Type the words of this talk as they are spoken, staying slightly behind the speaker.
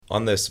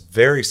On this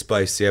very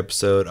spicy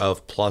episode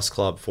of Plus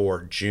Club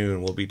for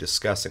June, we'll be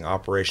discussing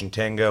Operation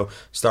Tango,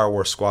 Star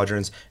Wars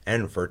Squadrons,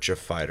 and Virtua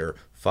Fighter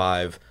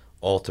 5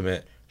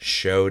 Ultimate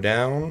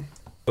Showdown.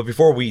 But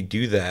before we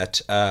do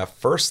that,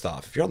 first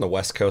off, if you're on the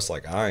West Coast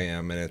like I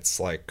am, and it's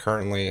like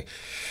currently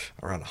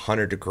around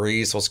 100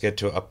 degrees, let's get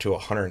to up to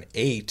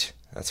 108.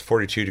 That's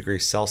 42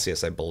 degrees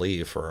Celsius, I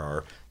believe, for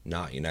our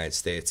not United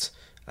States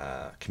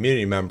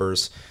community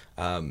members.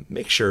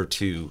 Make sure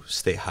to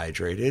stay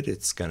hydrated.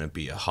 It's going to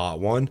be a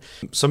hot one.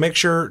 So make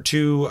sure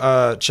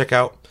to check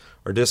out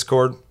our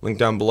Discord, link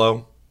down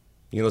below.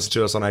 You can listen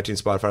to us on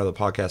iTunes, Spotify, or the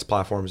podcast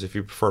platforms. If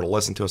you prefer to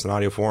listen to us in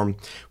audio form,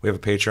 we have a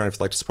Patreon if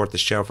you'd like to support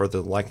this channel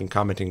further than liking,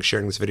 commenting,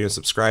 sharing this video, and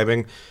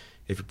subscribing.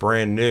 If you're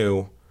brand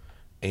new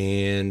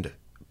and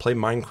play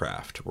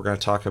Minecraft, we're going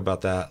to talk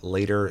about that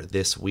later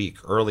this week,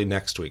 early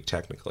next week,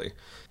 technically.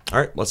 All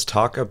right, let's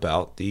talk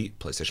about the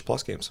PlayStation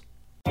Plus games.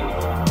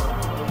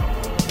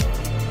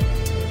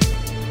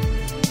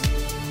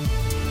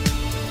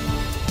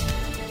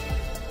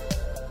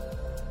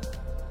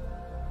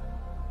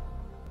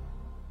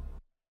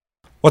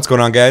 What's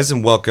going on, guys,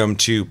 and welcome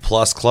to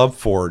Plus Club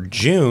for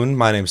June.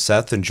 My name's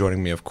Seth, and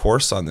joining me, of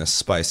course, on this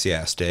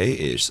spicy-ass day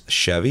is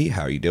Chevy.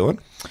 How are you doing?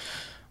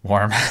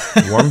 Warm.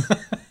 Warm?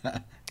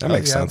 That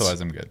makes sense. Otherwise,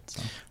 I'm good.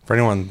 So. For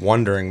anyone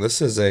wondering,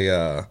 this is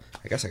a,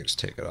 I guess I could just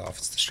take it off.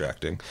 It's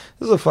distracting.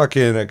 This is a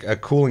fucking, a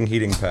cooling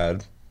heating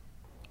pad,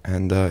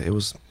 and it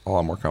was a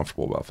lot more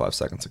comfortable about 5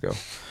 seconds ago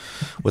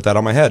with that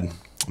on my head.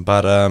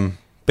 But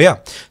yeah,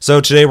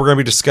 so today we're going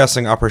to be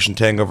discussing Operation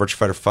Tango, Virtua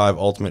Fighter 5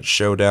 Ultimate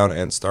Showdown,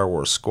 and Star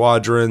Wars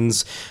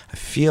Squadrons. I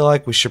feel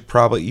like we should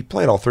probably... You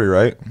played all three,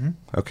 right? Mm-hmm.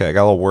 Okay, I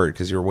got a little worried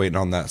because you were waiting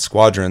on that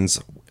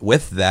Squadrons.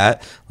 With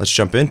that, let's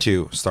jump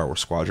into Star Wars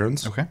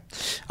Squadrons. Okay.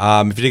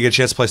 If you didn't get a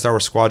chance to play Star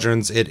Wars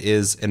Squadrons, it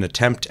is an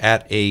attempt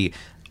at a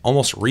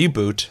almost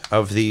reboot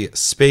of the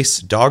space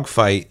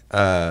dogfight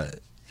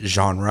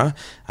genre.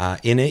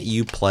 In it,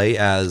 you play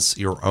as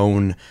your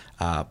own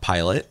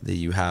pilot. That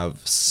you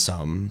have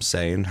some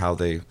say in how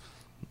they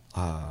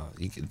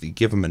you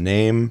give them a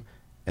name,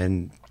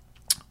 and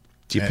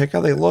do you pick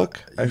how they look?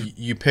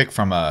 You pick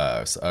from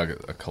a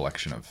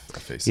collection of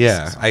faces.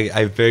 Yeah, so.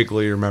 I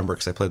vaguely remember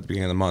because I played at the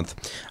beginning of the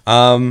month.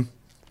 And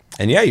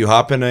yeah, you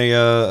hop in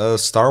a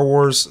Star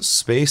Wars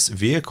space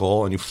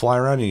vehicle and you fly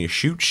around and you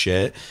shoot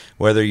shit.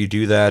 Whether you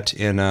do that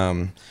in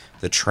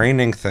the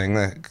training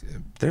thing,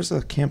 there's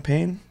a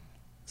campaign.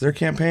 Is there a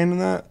campaign in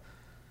that?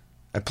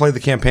 I played the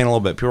campaign a little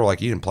bit. People were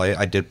like, you didn't play it.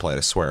 I did play it,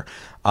 I swear.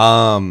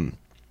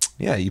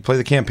 Yeah, you play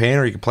the campaign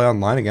or you can play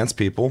online against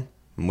people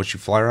in which you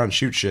fly around and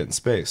shoot shit in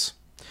space.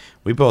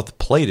 We both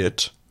played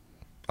it,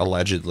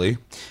 allegedly.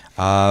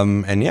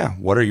 And yeah,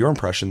 what are your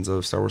impressions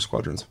of Star Wars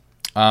Squadrons?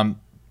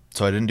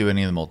 So I didn't do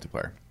any of the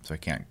multiplayer, so I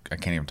can't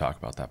even talk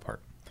about that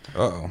part.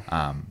 Uh-oh.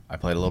 I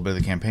played a little bit of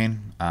the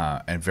campaign,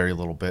 and very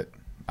little bit,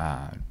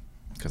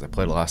 because I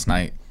played it last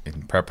night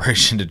in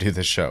preparation to do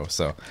this show.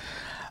 So,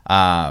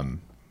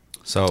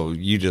 so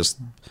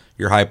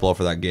your hype level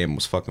for that game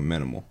was fucking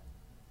minimal.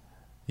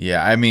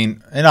 Yeah, I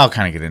mean, and I'll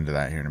kind of get into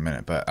that here in a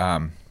minute, but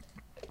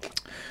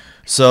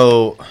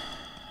so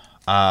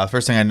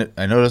first thing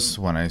I noticed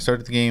when I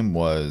started the game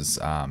was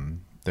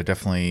they're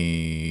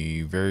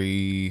definitely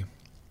very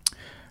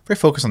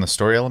focused on the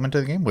story element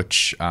of the game,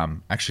 which I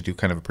actually do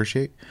kind of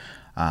appreciate.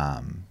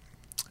 I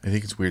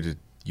think it's weird that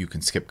you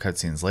can skip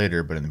cutscenes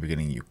later, but in the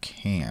beginning you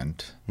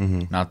can't.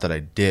 Mm-hmm. Not that I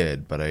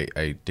did, but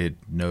I did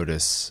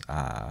notice,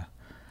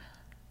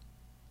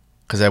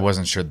 because I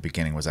wasn't sure the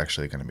beginning was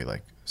actually going to be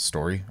like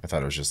story. I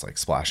thought it was just like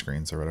splash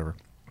screens or whatever.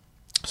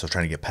 So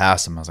trying to get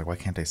past them, I was like, why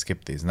can't I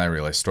skip these? And then I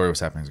realized story was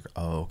happening. I was like,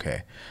 oh,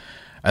 okay.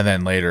 And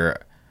then later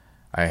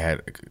I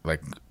had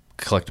like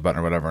clicked a button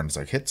or whatever, and it's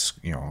like hit,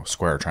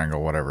 square,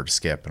 triangle, whatever to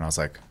skip. And I was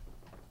like,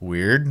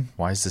 weird.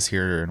 Why is this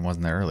here and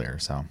wasn't there earlier?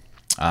 So,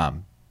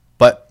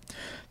 but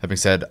that being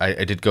said,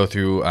 I did go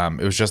through,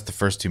 it was just the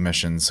first two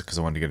missions because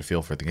I wanted to get a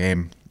feel for the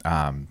game.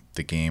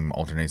 The game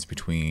alternates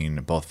between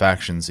both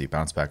factions, so you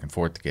bounce back and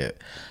forth to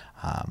get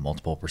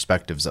multiple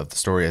perspectives of the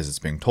story as it's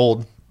being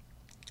told,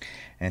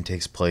 and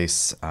takes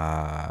place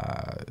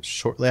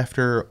shortly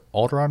after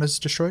Alderaan is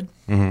destroyed.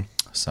 Mm-hmm.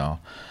 So,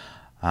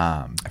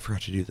 I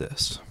forgot to do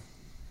this.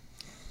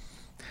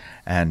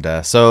 And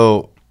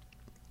so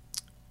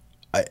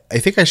I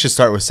think I should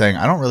start with saying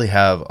I don't really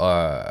have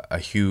a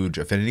huge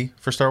affinity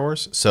for Star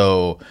Wars.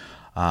 So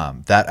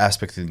that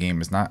aspect of the game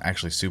is not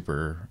actually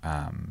super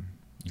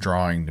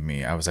drawing to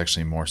me. I was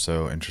actually more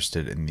so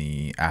interested in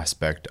the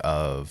aspect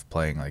of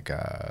playing like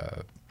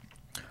a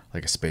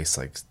space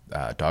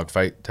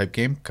dogfight type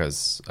game,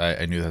 because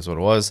I knew that's what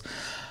it was.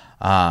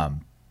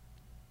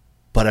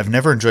 But I've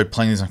never enjoyed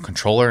playing these on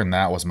controller, and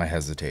that was my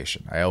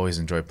hesitation. I always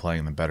enjoy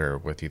playing them better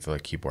with either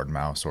like keyboard and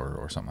mouse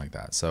or something like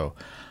that. So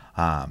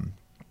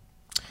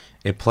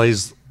it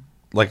plays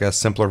like a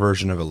simpler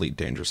version of Elite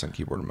Dangerous on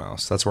keyboard and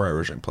mouse. That's where I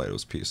originally played. It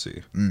was PC.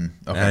 Okay. And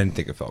I didn't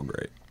think it felt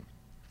great.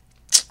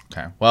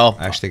 Okay. Well,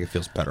 I actually think it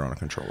feels better on a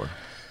controller.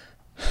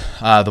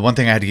 The one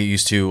thing I had to get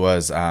used to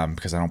was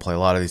because I don't play a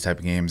lot of these type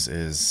of games,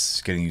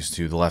 is getting used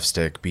to the left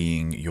stick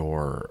being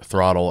your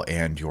throttle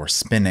and your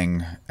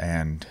spinning,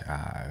 and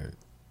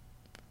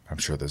I'm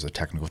sure there's a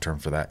technical term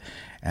for that,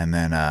 and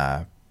then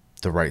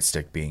the right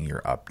stick being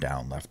your up,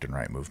 down, left, and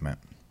right movement.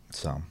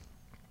 So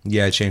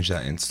Yeah, I changed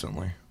that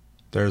instantly.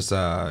 There's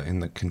in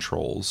the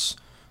controls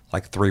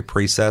like 3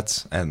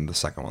 presets, and the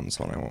second one's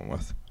the one I went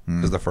with.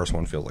 Because the first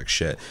one feels like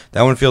shit.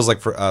 That one feels like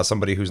for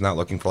somebody who's not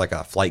looking for like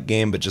a flight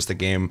game, but just a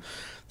game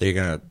that you're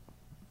gonna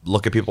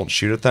look at people and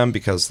shoot at them.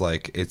 Because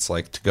like it's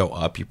like to go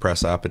up, you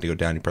press up, and to go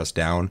down, you press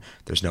down.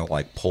 There's no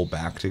like pull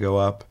back to go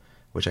up,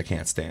 which I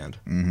can't stand.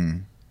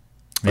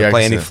 If I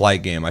play any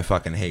flight game, I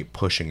fucking hate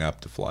pushing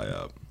up to fly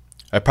up.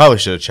 I probably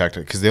should have checked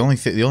it, because the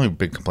only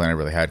big complaint I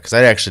really had, because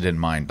I actually didn't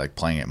mind like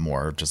playing it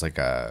more just like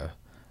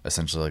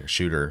essentially like a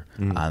shooter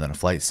than a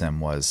flight sim,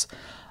 was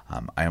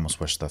I almost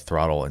wish the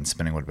throttle and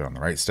spinning would have been on the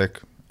right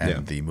stick,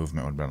 and the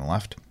movement would have been on the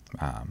left.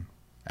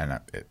 And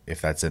if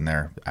that's in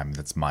there,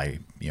 that's my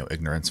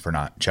ignorance for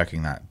not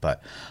checking that.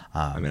 But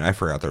I mean, I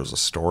forgot there was a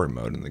story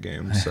mode in the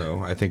game,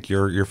 so I think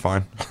you're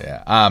fine.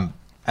 Yeah.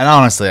 And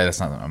honestly, that's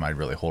not something I might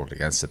really hold it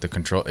against it.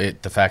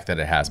 The fact that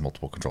it has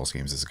multiple control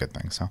schemes is a good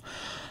thing. So,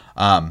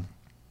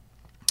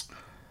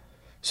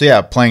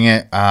 yeah, playing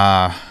it.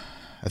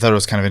 I thought it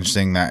was kind of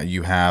interesting that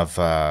you have,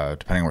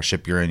 depending on what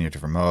ship you're in, you have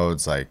different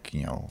modes, like,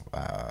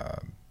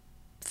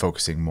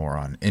 focusing more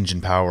on engine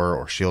power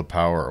or shield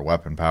power or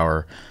weapon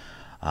power.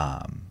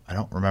 I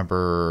don't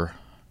remember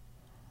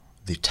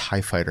the TIE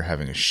Fighter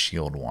having a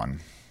shield one.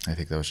 I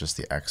think that was just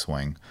the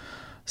X-Wing.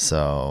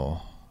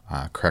 So,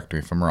 correct me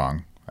if I'm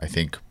wrong. I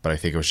think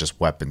it was just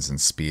weapons and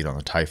speed on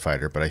the TIE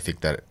Fighter. But I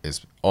think that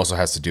also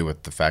has to do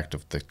with the fact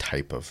of the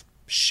type of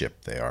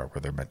ship they are,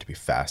 where they're meant to be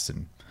fast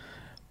and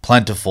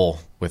plentiful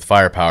with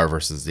firepower,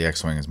 versus the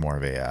X-Wing is more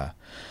of a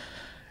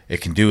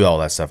it can do all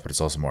that stuff, but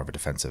it's also more of a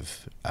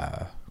defensive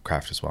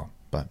craft as well.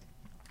 But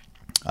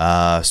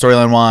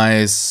storyline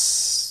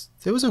wise,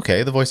 it was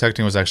okay. The voice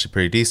acting was actually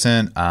pretty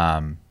decent.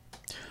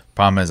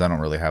 Problem is, I don't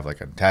really have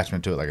like an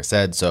attachment to it, like I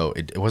said, so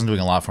it wasn't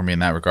doing a lot for me in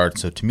that regard.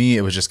 So to me,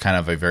 it was just kind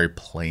of a very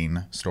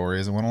plain story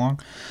as it went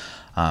along.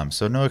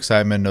 So no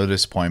excitement, no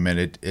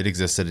disappointment. It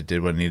existed. It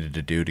did what it needed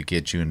to do to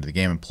get you into the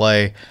game and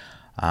play.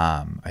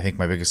 I think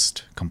my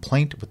biggest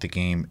complaint with the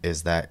game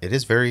is that it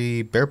is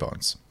very bare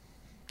bones.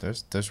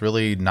 There's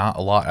really not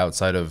a lot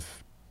outside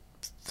of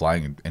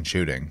flying and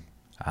shooting.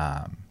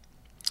 And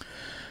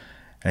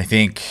I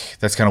think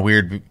that's kind of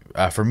weird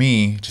for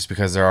me, just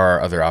because there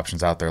are other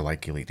options out there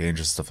like Elite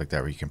Dangerous, stuff like that,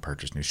 where you can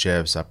purchase new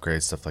ships,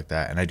 upgrades, stuff like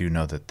that. And I do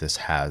know that this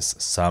has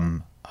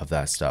some of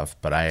that stuff,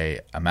 but I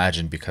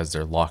imagine because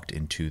they're locked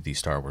into the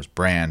Star Wars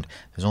brand,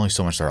 there's only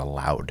so much they're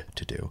allowed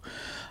to do.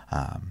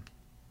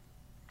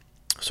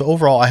 So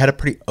overall, I had a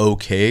pretty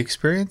okay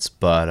experience,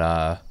 but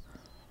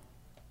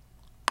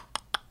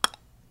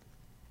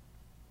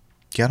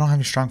yeah, I don't have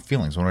any strong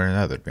feelings one way or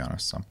another, to be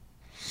honest. So.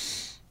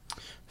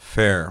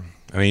 Fair.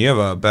 I mean, you have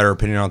a better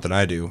opinion on it than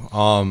I do.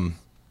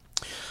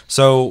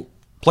 So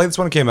played this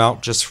when it came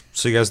out, just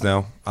so you guys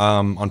know,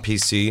 on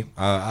PC.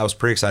 I was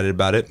pretty excited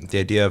about it. The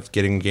idea of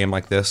getting a game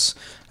like this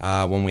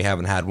when we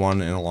haven't had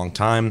one in a long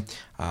time.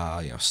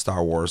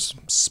 Star Wars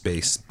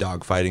space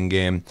dogfighting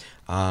game.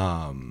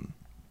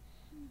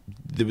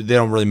 They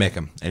don't really make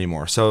them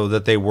anymore. So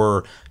that they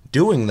were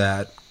doing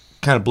that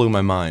kind of blew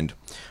my mind.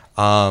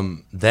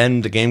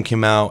 Then the game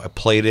came out, I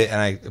played it,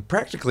 and I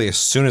practically, as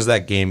soon as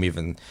that game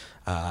even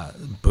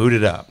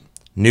booted up,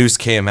 news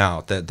came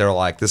out that they're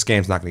like, this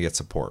game's not going to get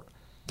support.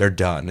 They're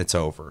done. It's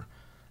over.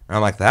 And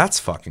I'm like, that's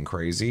fucking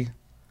crazy.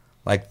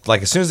 Like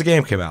as soon as the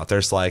game came out,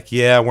 there's like,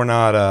 yeah, we're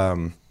not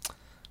going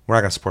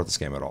to support this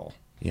game at all.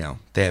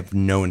 They have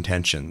no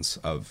intentions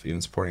of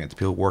even supporting it. The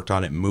people who worked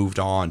on it moved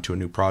on to a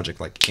new project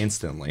like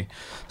instantly.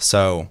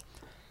 So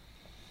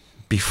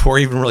before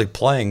even really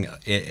playing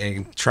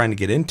and trying to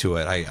get into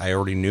it, I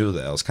already knew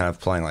that I was kind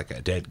of playing like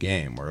a dead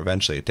game, or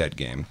eventually a dead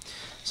game.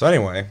 So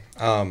anyway,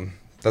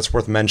 that's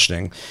worth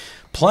mentioning.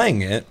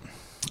 Playing it,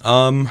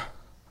 I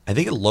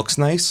think it looks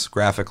nice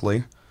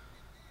graphically.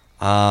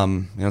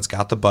 It's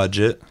got the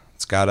budget.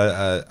 It's got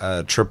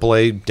a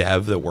AAA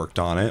dev that worked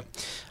on it.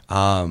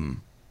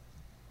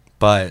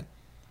 But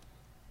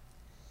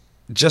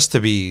just to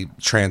be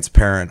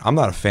transparent, I'm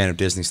not a fan of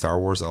Disney Star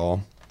Wars at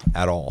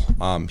all.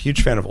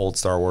 Huge fan of old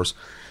Star Wars,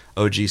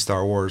 OG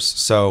Star Wars.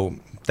 So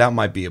that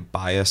might be a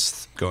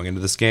bias going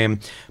into this game.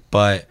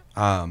 But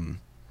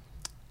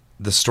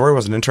the story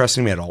wasn't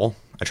interesting to me at all.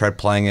 I tried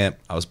playing it.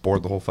 I was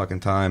bored the whole fucking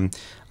time.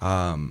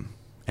 And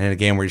in a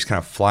game where you're just kind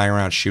of flying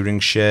around shooting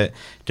shit,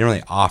 didn't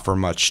really offer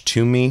much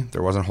to me.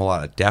 There wasn't a whole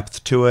lot of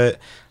depth to it.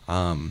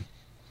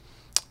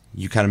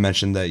 You kind of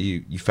mentioned that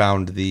you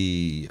found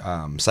the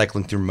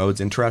cycling through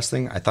modes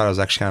interesting. I thought it was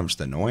actually kind of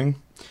just annoying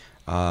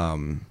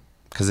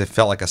because it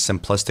felt like a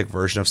simplistic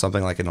version of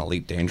something like an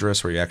Elite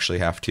Dangerous, where you actually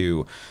have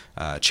to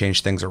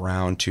change things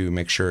around to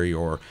make sure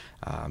you're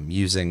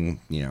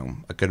using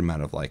a good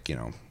amount of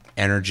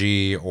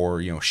energy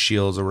or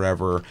shields or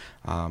whatever.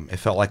 It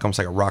felt like almost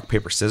like a rock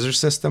paper scissors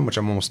system, which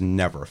I'm almost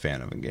never a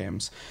fan of in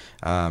games.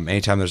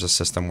 Anytime there's a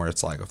system where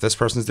it's like, if this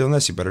person's doing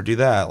this, you better do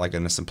that, like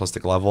in a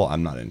simplistic level,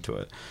 I'm not into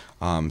it.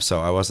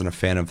 So I wasn't a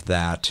fan of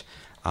that.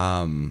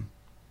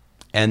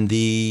 And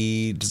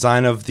the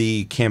design of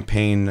the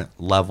campaign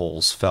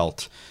levels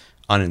felt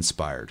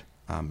uninspired,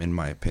 in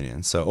my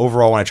opinion. So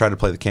overall, when I tried to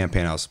play the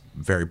campaign, I was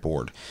very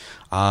bored.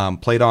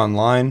 Played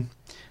online.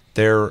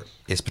 There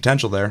is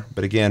potential there,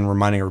 but again,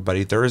 reminding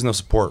everybody, there is no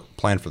support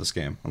planned for this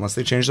game. Unless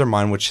they change their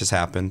mind, which has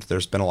happened.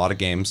 There's been a lot of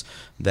games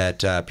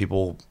that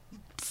people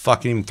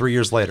fucking even 3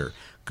 years later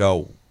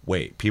go,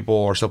 wait,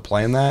 people are still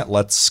playing that?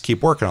 Let's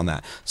keep working on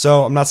that.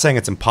 So I'm not saying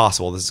it's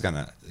impossible this is going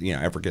to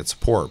ever get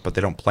support, but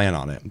they don't plan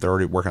on it. They're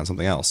already working on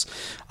something else.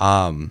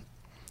 Playing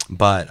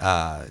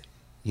the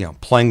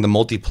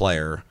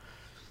multiplayer,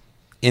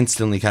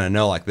 instantly kind of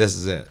know, like, this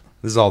is it.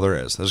 This is all there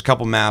is. There's a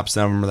couple maps,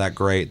 none of them are that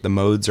great. The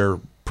modes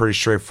are pretty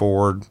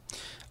straightforward.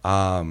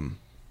 And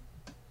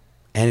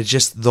it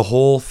just, the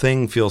whole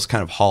thing feels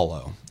kind of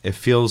hollow. It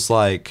feels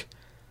like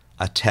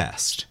a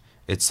test.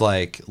 It's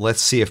like, let's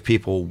see if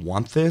people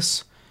want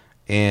this.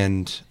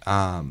 And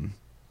I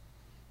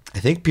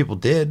think people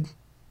did.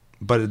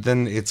 But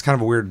then it's kind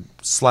of a weird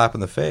slap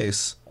in the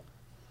face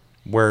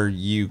where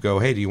you go,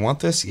 hey, do you want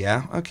this?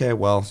 Yeah. Okay,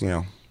 well,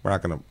 we're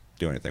not going to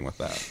do anything with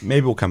that.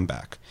 Maybe we'll come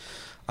back.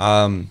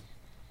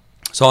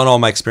 So all in all,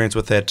 my experience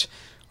with it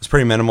was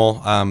pretty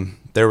minimal.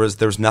 There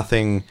was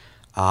nothing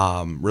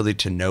really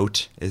to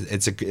note.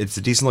 It's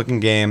a decent looking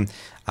game.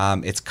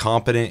 It's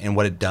competent in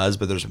what it does,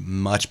 but there's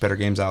much better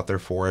games out there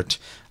for it.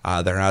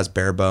 They're not as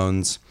bare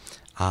bones.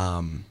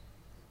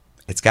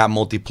 It's got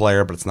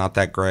multiplayer, but it's not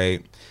that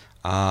great.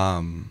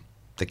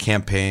 The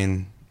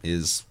campaign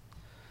is,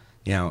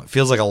 it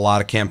feels like a lot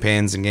of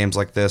campaigns in games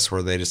like this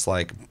where they just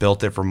like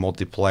built it for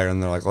multiplayer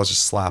and they're like, let's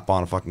just slap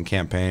on a fucking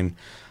campaign.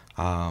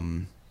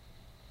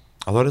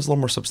 Although it is a little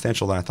more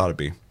substantial than I thought it'd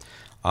be.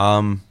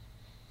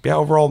 Yeah,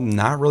 overall,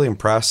 not really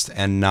impressed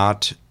and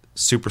not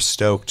super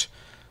stoked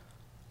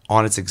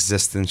on its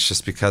existence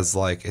just because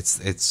like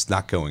it's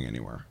not going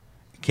anywhere.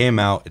 It came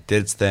out, it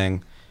did its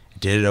thing,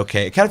 it did it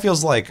okay. It kind of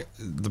feels like,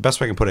 the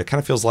best way I can put it, kind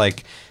of feels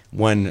like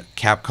when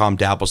Capcom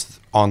dabbles with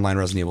online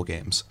Resident Evil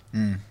games.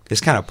 They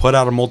just kind of put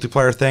out a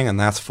multiplayer thing and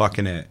that's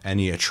fucking it. And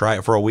you try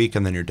it for a week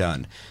and then you're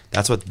done.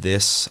 That's what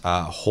this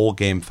whole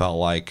game felt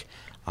like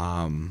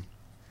when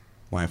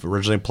I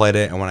originally played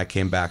it and when I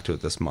came back to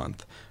it this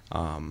month.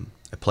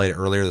 I played it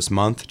earlier this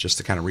month just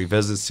to kind of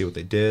revisit, see what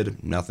they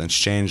did. Nothing's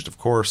changed, of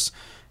course.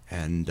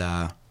 And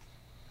I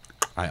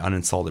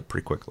uninstalled it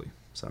pretty quickly.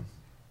 So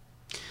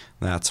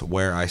that's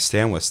where I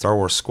stand with Star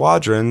Wars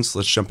Squadrons.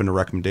 Let's jump into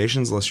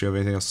recommendations, unless you have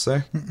anything else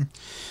to say.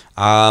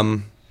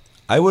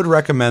 I would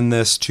recommend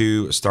this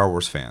to Star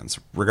Wars fans,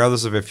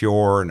 regardless of if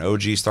you're an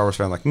OG Star Wars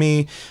fan like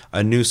me,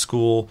 a new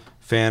school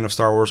fan of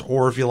Star Wars,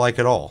 or if you like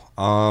it all.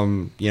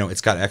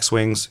 It's got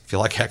X-Wings. If you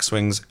like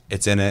X-Wings,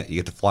 it's in it. You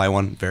get to fly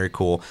one. Very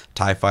cool.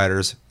 TIE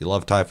Fighters. You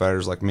love TIE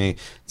Fighters like me.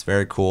 It's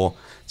very cool.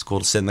 It's cool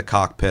to sit in the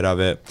cockpit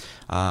of it.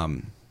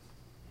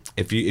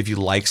 If you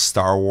like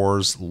Star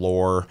Wars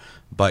lore,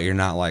 but you're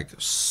not like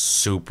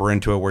super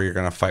into it where you're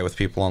going to fight with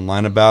people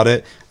online about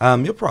it,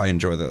 you'll probably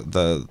enjoy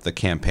the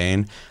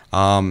campaign.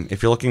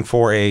 If you're looking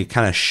for a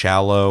kind of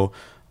shallow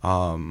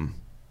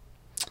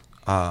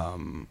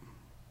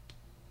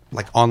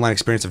like online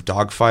experience of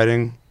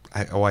dogfighting,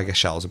 I guess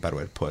shallow is a bad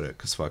way to put it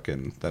because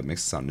fucking that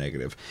makes it sound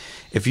negative.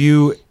 If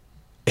you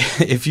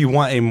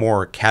want a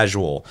more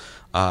casual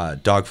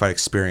dogfight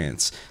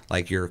experience,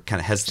 like you're kind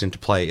of hesitant to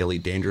play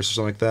Elite Dangerous or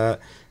something like that,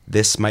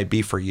 this might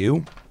be for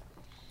you.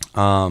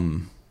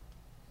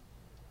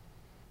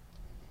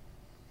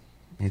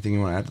 Anything you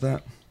want to add to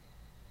that?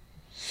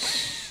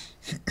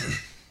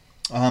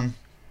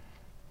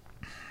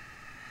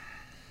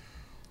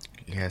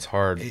 Yeah, it's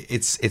hard.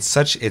 It's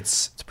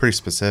pretty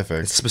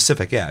specific. It's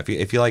specific, yeah.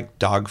 If you like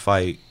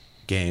dogfight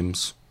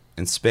games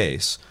in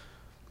space,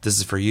 this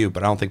is for you.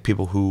 But I don't think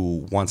people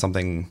who want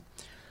something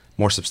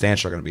more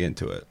substantial are going to be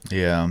into it.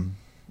 Yeah.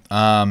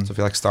 So if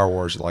you like Star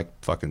Wars, you like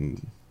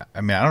fucking.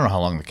 I mean, I don't know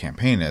how long the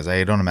campaign is.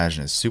 I don't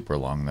imagine it's super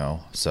long though.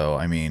 So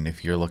I mean,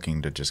 if you're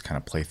looking to just kind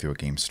of play through a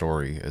game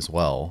story as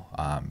well,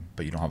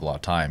 but you don't have a lot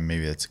of time,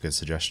 maybe that's a good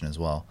suggestion as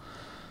well.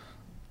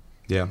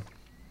 Yeah.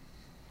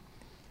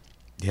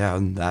 Yeah,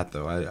 and that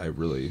though, I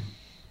really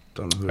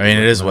don't know. I mean,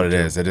 it is what it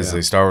is. It is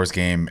a Star Wars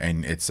game,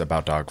 and it's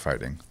about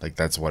dogfighting. Like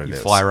that's what it is.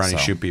 You fly around, you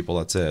shoot people.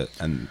 That's it.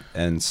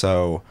 And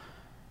so,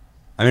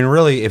 I mean,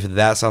 really, if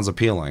that sounds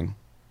appealing,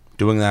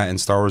 doing that in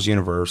Star Wars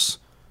universe,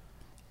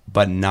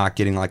 but not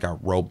getting like a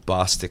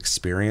robust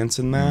experience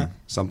in that,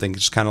 something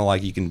just kind of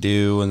like you can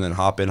do and then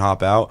hop in,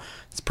 hop out.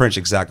 It's pretty much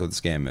exactly what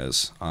this game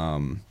is.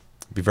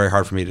 It'd be very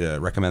hard for me to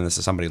recommend this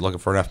to somebody looking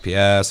for an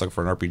FPS, looking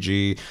for an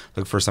RPG,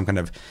 looking for some kind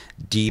of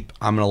deep,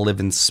 I'm going to live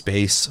in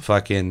space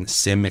fucking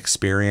sim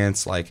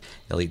experience like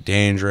Elite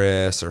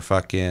Dangerous or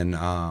fucking,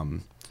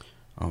 oh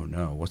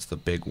no, what's the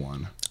big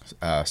one?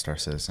 Star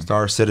Citizen.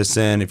 Star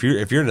Citizen. If you're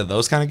into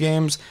those kind of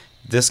games,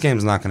 this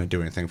game's not going to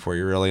do anything for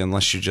you really,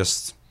 unless you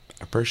just,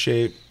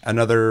 appreciate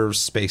another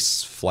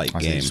space flight I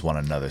game. just want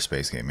another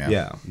space game. Yeah.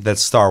 Yeah,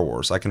 that's Star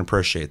Wars. I can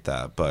appreciate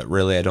that, but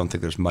really, I don't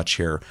think there's much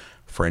here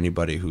for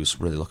anybody who's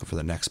really looking for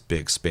the next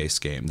big space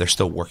game. They're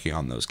still working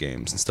on those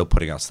games and still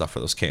putting out stuff for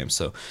those games.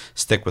 So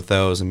stick with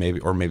those, and maybe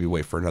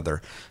wait for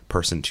another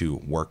person to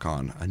work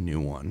on a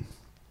new one.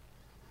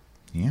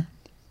 Yeah.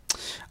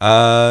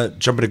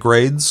 Jumping to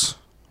grades,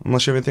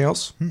 unless you have anything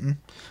else. I'm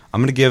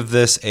going to give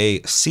this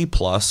a C+.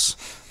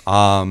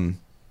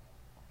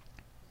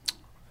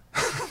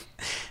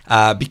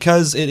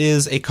 Because it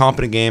is a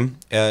competent game.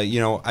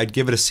 I'd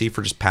give it a C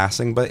for just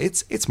passing, but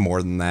it's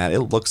more than that.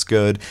 It looks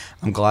good.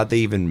 I'm glad they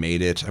even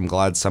made it. I'm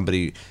glad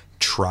somebody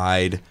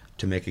tried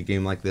to make a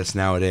game like this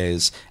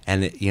nowadays,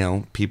 and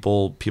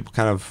people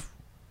kind of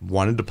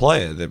wanted to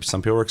play it.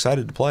 Some people were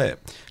excited to play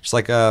it. Just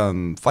like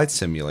Flight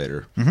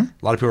Simulator. A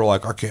lot of people are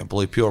like, I can't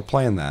believe people are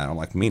playing that. I'm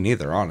like, me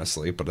neither,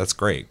 honestly, but that's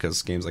great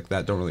because games like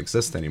that don't really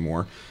exist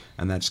anymore,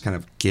 and that just kind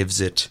of gives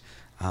it.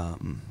 Be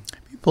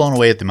blown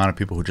away at the amount of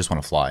people who just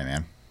want to fly,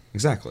 man.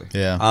 Exactly.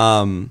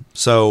 Yeah.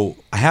 So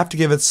I have to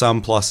give it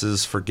some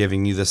pluses for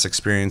giving you this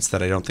experience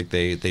that I don't think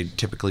they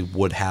typically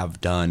would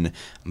have done,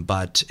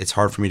 but it's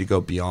hard for me to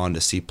go beyond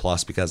a C+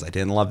 because I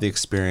didn't love the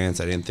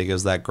experience. I didn't think it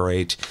was that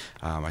great.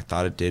 I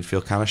thought it did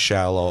feel kind of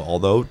shallow,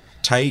 although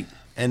tight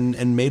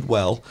and made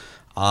well.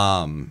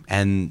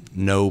 And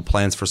no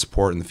plans for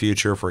support in the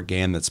future for a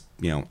game that's,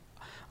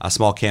 a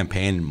small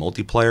campaign and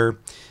multiplayer.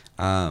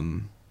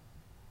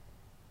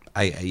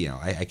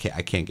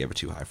 I can't give it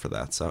too high for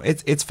that. So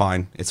it's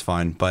fine. It's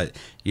fine. But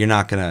you're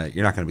not gonna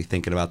be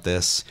thinking about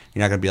this.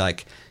 You're not gonna be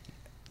like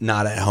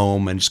not at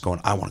home and just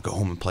going, I want to go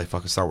home and play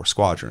fucking Star Wars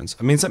Squadrons.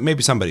 I mean,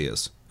 maybe somebody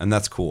is, and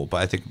that's cool.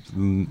 But I think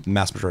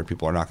mass majority of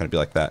people are not going to be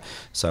like that.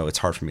 So it's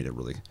hard for me to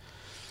really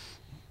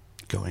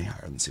go any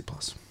higher than C+.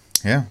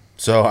 Yeah.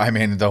 So I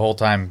mean, the whole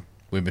time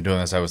we've been doing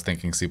this, I was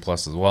thinking C+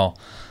 as well.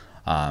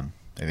 I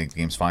think the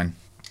game's fine.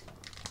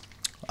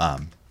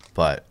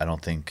 But I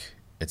don't think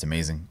it's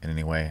amazing in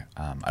any way.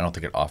 I don't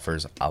think it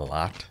offers a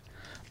lot,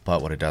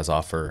 but what it does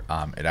offer,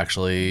 it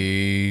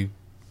actually,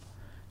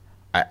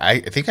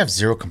 I think I have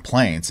zero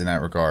complaints in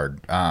that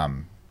regard.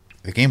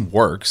 The game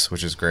works,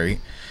 which is great.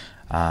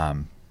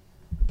 And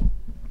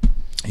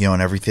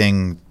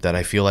everything that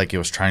I feel like it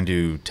was trying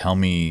to tell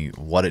me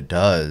what it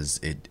does,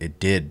 it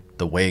did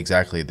the way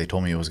exactly they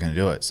told me it was going to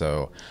do it.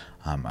 So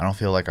I don't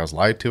feel like I was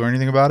lied to or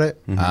anything about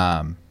it.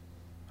 I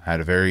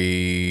had a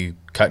very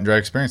cut and dry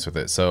experience with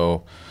it.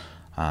 So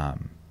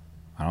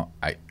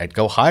I'd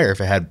go higher if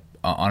it had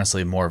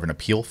honestly more of an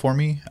appeal for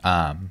me,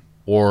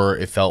 or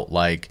it felt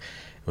like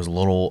it was a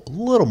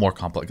little more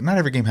complex. Not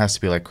every game has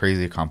to be like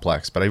crazy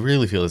complex, but I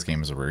really feel this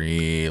game is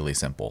really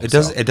simple. It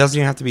doesn't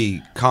even have to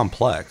be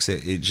complex.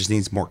 It just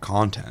needs more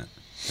content.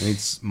 It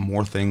needs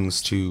more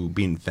things to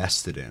be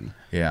invested in.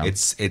 Yeah,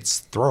 it's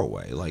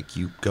throwaway. Like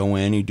you go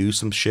in, you do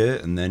some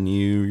shit, and then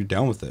you're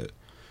done with it.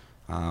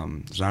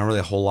 There's not really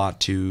a whole lot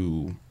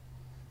to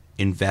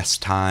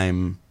invest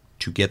time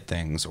to get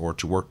things or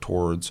to work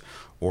towards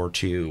or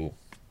to,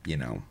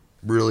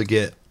 really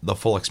get the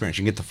full experience.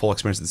 You can get the full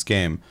experience of this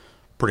game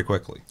pretty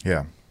quickly.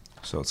 Yeah.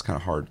 So it's kind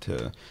of hard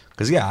to,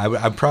 because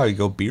I'd probably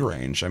go B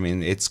range. I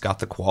mean, it's got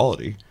the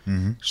quality.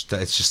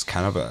 It's just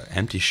kind of an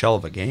empty shell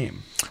of a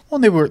game. Well,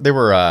 they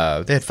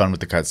had fun with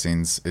the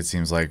cutscenes. It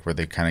seems like where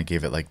they kind of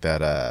gave it like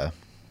that,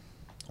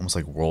 almost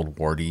like World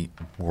War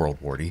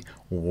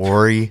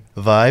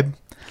vibe.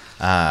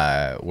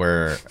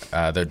 Where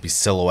there'd be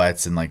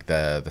silhouettes and like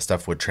the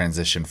stuff would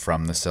transition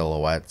from the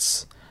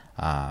silhouettes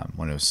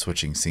when it was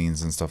switching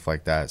scenes and stuff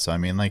like that. So I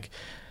mean, like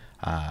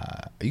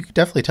you could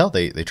definitely tell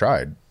they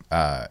tried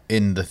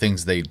in the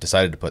things they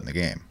decided to put in the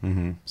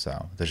game.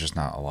 So there's just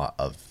not a lot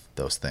of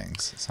those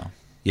things. So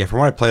yeah, from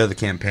what I played of the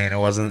campaign, it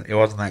wasn't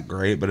that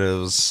great, but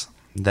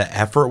the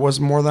effort was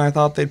more than I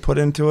thought they'd put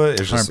into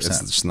it. It's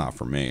just not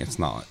for me.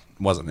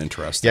 Wasn't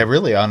interesting. Yeah,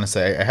 really,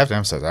 honestly, I have to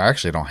emphasize, I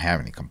actually don't have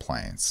any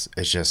complaints.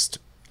 It's just,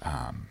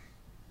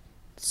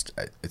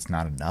 it's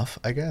not enough,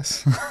 I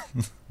guess.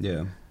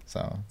 Yeah.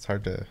 So it's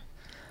hard to.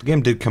 The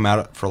game did come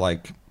out for I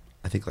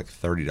think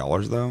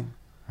 $30 though.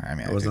 I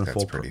mean, I think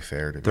that's pretty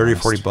fair. To be 30 or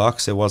honest.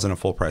 $40. It wasn't a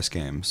full price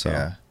game.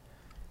 So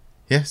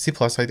yeah, C+.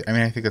 I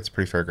think that's a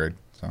pretty fair grade.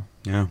 So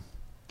yeah.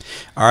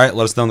 All right,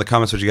 let us know in the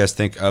comments what you guys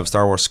think of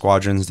Star Wars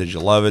Squadrons. Did you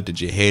love it? Did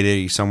you hate it? Are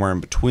you somewhere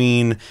in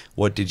between?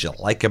 What did you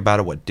like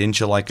about it? What didn't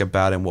you like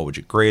about it? And what would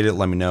you grade it?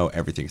 Let me know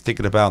everything you're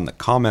thinking about in the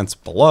comments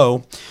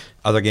below.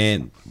 One of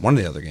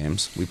the other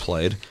games we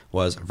played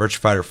was Virtua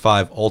Fighter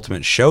 5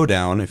 Ultimate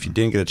Showdown. If you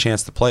didn't get a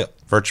chance to play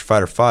Virtua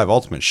Fighter 5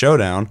 Ultimate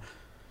Showdown,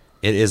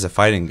 it is a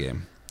fighting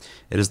game.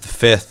 It is the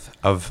fifth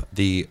of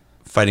the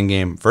fighting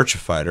game Virtua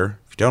Fighter.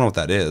 If you don't know what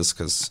that is,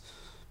 because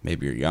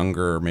maybe you're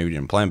younger, or maybe you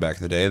didn't play them back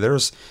in the day.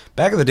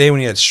 Back in the day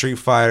when you had Street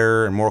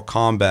Fighter and Mortal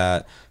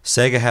Kombat,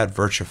 Sega had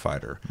Virtua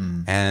Fighter,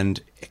 and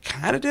it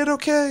kind of did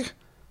okay,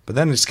 but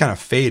then it just kind of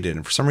faded.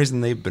 And for some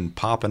reason, they've been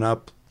popping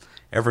up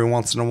every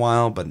once in a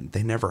while, but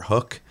they never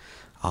hook.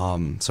 So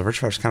Virtua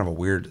Fighter is kind of a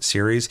weird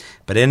series.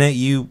 But in it,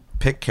 you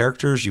pick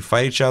characters, you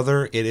fight each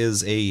other. It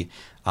is a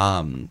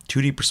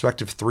 2D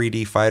perspective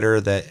 3D fighter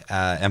that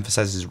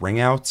emphasizes ring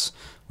outs,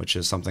 which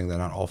is something that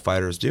not all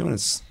fighters do, and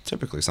it's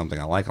typically something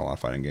I like in a lot of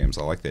fighting games.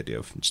 I like the idea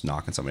of just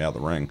knocking somebody out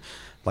of the ring.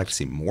 I'd like to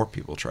see more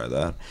people try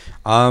that.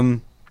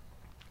 And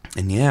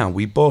yeah,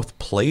 we both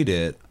played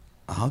it.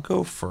 I'll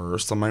go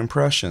first on my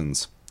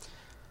impressions.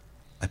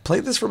 I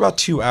played this for about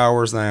 2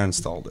 hours and I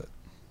uninstalled it.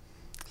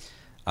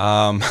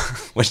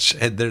 Which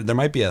there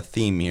might be a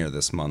theme here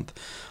this month.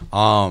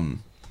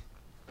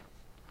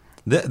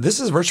 This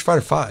is Virtua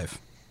Fighter 5.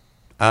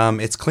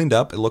 It's cleaned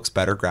up. It looks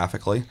better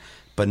graphically,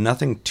 but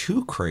nothing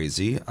too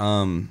crazy.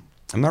 I'm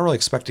not really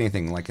expecting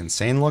anything like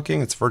insane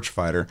looking. It's Virtua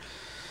Fighter,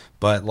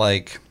 but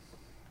like,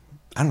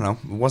 I don't know.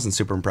 It wasn't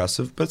super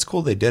impressive, but it's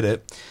cool they did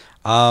it.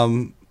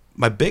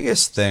 My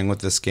biggest thing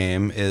with this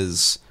game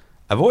is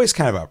I've always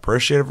kind of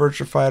appreciated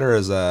Virtua Fighter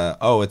as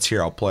it's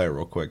here, I'll play a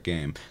real quick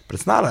game. But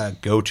it's not a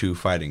go-to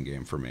fighting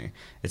game for me.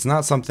 It's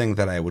not something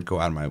that I would go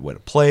out of my way to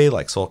play,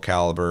 like Soul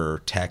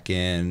Calibur,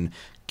 Tekken,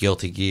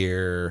 Guilty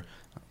Gear,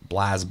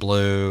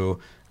 BlazBlue,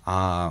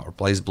 or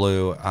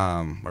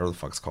BlazBlue, whatever the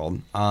fuck's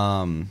called.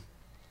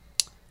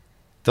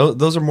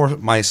 Those are more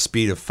my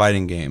speed of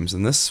fighting games,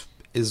 and this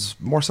is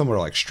more similar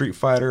to like Street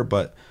Fighter,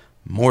 but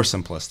more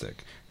simplistic.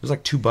 There's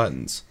like 2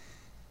 buttons,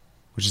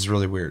 which is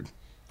really weird.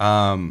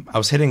 I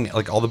was hitting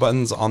like all the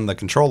buttons on the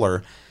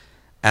controller,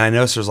 and I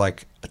noticed there's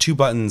like 2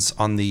 buttons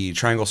on the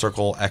triangle,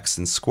 circle, X,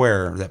 and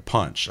square that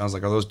punch. I was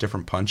like, are those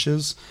different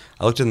punches?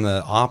 I looked in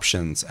the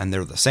options, and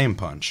they're the same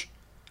punch.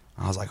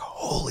 I was like,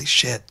 holy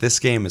shit, this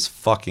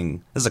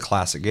is a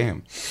classic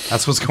game.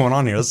 That's what's going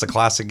on here. This is a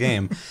classic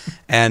game.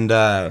 And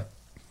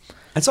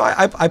so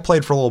I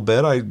played for a little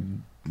bit. I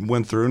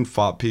went through and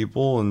fought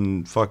people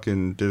and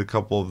fucking did a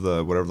couple of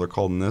the whatever they're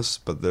called in this,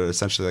 but they're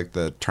essentially like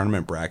the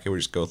tournament bracket where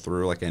you just go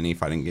through like any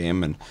fighting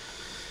game and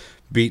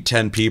beat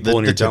 10 people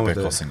and you're done with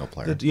it. Single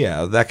player.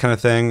 Yeah, that kind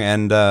of thing.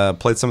 And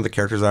played some of the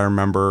characters I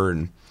remember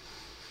and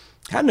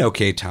had an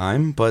okay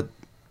time, but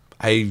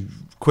I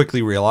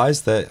quickly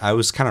realized that I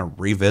was kind of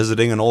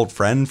revisiting an old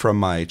friend from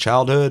my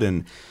childhood,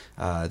 and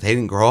they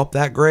didn't grow up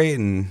that great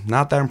and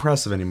not that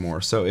impressive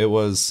anymore. So it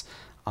was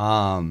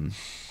okay.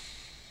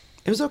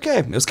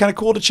 It was kind of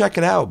cool to check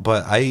it out,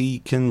 but I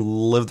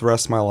can live the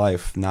rest of my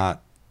life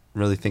not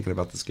really thinking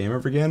about this game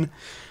ever again.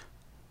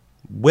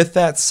 With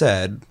that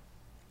said,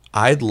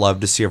 I'd love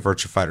to see a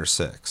Virtua Fighter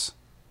 6.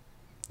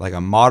 Like a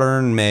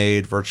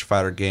modern-made Virtua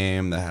Fighter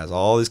game that has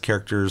all these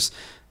characters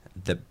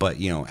but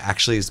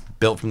actually is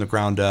built from the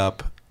ground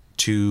up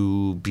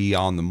to be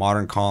on the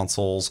modern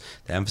consoles,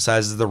 that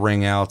emphasizes the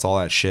ring outs, all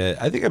that shit.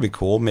 I think that'd be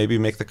cool. Maybe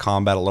make the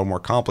combat a little more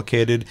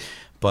complicated,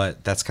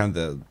 but that's kind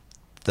of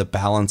the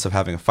balance of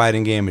having a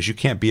fighting game is you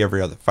can't be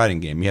every other fighting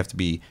game. You have to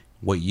be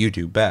what you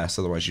do best,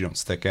 otherwise you don't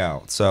stick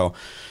out. So,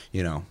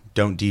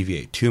 don't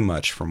deviate too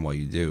much from what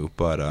you do,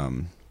 but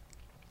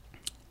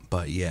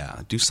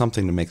yeah, do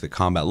something to make the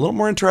combat a little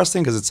more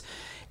interesting, because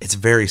it's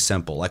very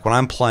simple. Like when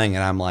I'm playing it,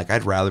 I'm like,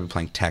 I'd rather be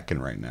playing Tekken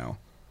right now.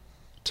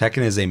 Tekken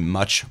is a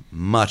much,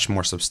 much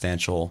more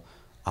substantial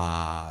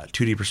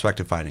 2D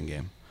perspective fighting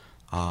game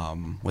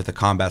with a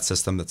combat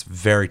system that's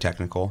very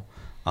technical.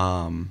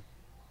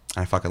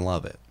 I fucking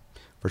love it.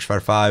 Virtua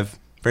Fighter 5,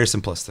 very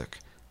simplistic,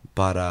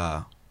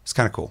 but it's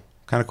kind of cool.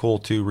 Kind of cool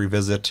to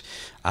revisit.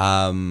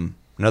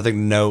 Another thing to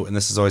note, and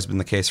this has always been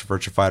the case for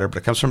Virtua Fighter, but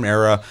it comes from an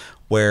era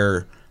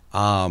where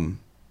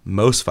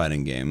most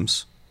fighting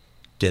games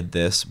did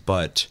this,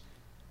 but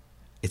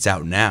it's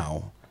out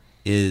now,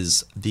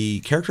 is the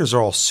characters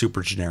are all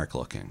super generic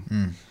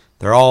looking.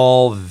 They're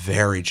all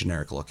very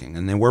generic looking,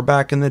 and they were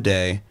back in the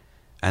day,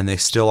 and they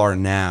still are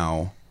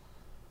now,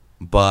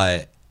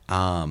 but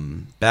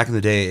back in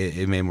the day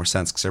it made more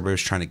sense because everybody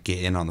was trying to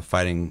get in on the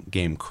fighting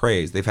game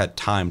craze. They've had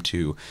time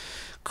to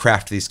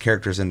craft these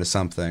characters into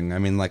something. I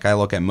mean, like, I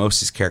look at most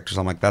of these characters,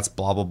 I'm like, that's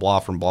blah blah blah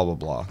from blah blah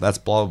blah, that's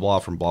blah blah blah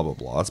from blah blah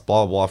blah, that's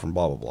blah blah blah from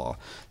blah blah blah,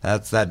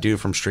 that's that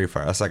dude from Street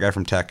Fighter, that's that guy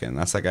from Tekken,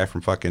 that's that guy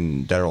from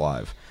fucking Dead or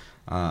Alive.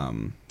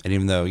 And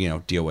even though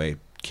DOA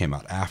came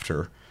out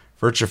after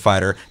Virtua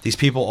Fighter, these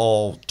people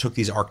all took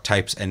these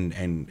archetypes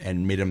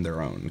and made them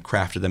their own,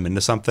 crafted them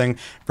into something.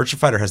 Virtua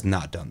Fighter has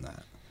not done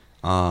that.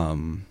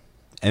 And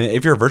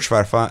if you're a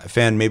Virtua Fighter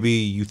fan, maybe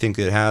you think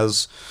it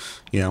has,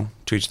 to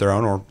each their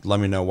own, or let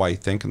me know why you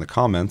think in the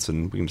comments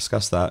and we can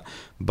discuss that.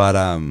 But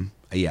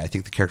yeah, I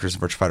think the characters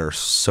in Virtua Fighter are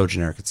so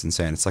generic, it's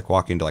insane. It's like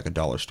walking into like a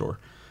dollar store.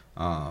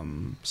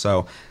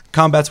 So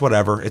combat's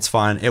whatever, it's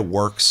fine, it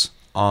works.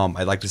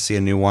 I'd like to see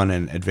a new one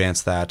and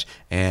advance that,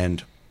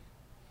 and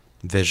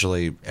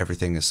visually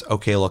everything is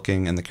okay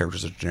looking and the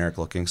characters are generic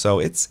looking, so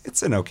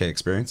it's an okay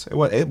experience.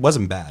 It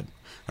wasn't bad.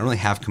 I don't really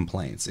have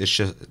complaints. It's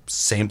just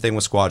same thing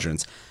with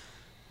Squadrons.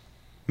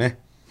 Meh.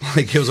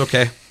 Like, it was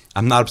okay.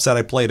 I'm not upset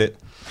I played it.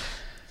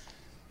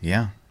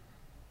 Yeah.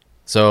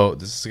 So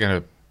this is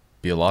going to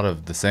be a lot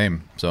of the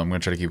same. So I'm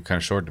going to try to keep it kind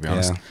of short, to be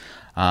honest.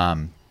 Yeah.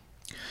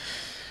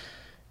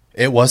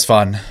 It was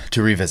fun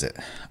to revisit.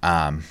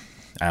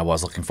 I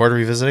was looking forward to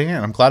revisiting it,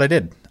 and I'm glad I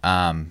did.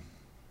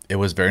 It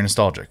was very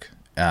nostalgic.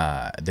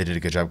 They did a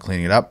good job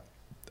cleaning it up.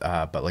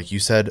 But like you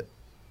said,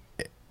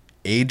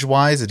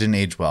 age-wise, it didn't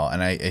age well.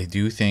 And I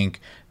do think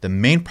the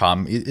main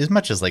problem, as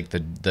much as like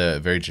the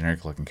very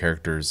generic-looking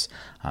characters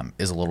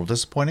is a little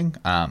disappointing,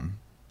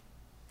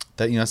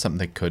 that, you know, something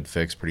they could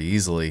fix pretty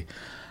easily.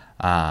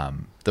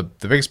 The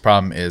biggest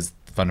problem is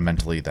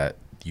fundamentally that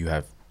you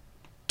have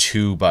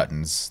 2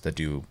 buttons that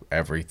do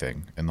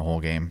everything in the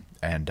whole game.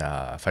 And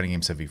fighting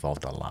games have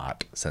evolved a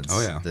lot since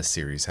this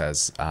series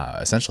has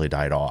essentially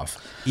died off.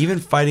 Even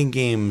fighting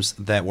games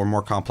that were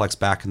more complex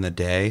back in the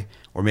day,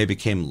 or maybe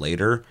came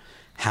later,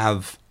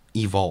 have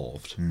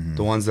evolved. Mm-hmm.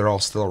 The ones that are all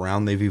still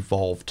around, they've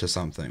evolved to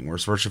something.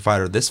 Whereas Virtua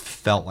Fighter, this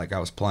felt like I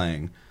was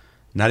playing,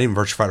 not even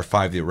Virtua Fighter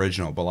 5, the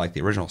original, but like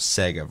the original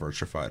Sega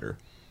Virtua Fighter,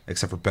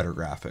 except for better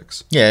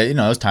graphics. Yeah, you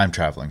know, it was time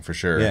traveling for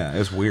sure. Yeah, it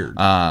was weird.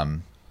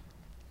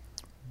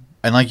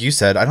 And like you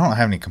said, I don't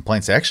have any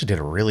complaints. They actually did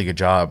a really good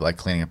job, like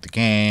cleaning up the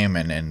game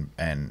and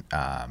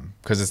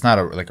because it's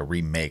not like a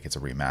remake, it's a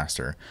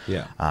remaster.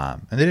 Yeah.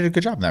 And they did a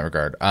good job in that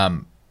regard.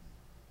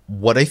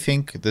 What I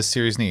think this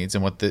series needs,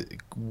 and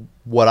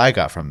what I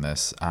got from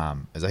this,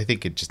 is I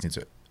think it just needs.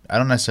 I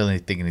don't necessarily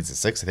think it needs a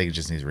 6. I think it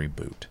just needs a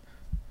reboot.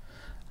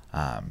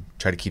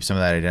 Try to keep some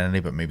of that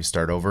identity, but maybe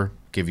start over.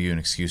 Give you an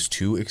excuse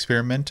to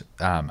experiment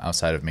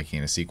outside of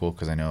making it a sequel,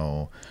 because I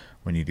know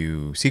when you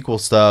do sequel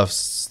stuff,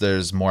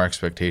 there's more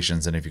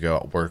expectations than if you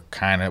go, we're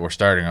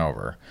starting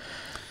over.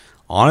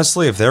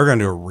 Honestly, if they're going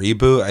to do a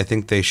reboot, I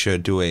think they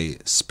should do a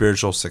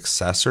spiritual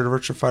successor to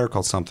Virtua Fighter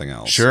called something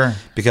else. Sure.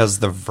 Because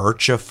the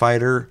Virtua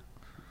Fighter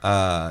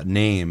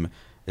name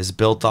is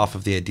built off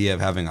of the idea of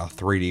having a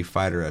 3D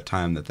fighter at a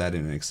time that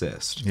didn't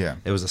exist. Yeah.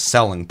 It was a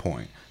selling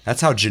point.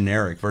 That's how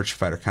generic Virtua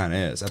Fighter kind of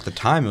is. At the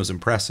time, it was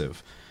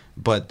impressive.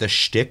 But the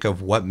shtick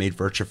of what made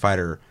Virtua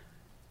Fighter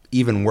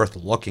even worth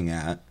looking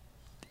at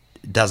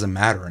doesn't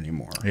matter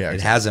anymore. Yeah, exactly.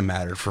 It hasn't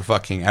mattered for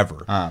fucking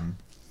ever.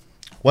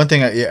 One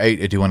thing I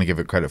do want to give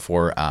it credit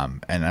for,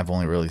 and I've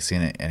only really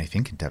seen it, and I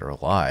think in Dead or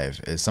Alive,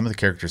 is some of the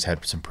characters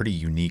had some pretty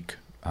unique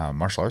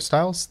martial arts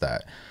styles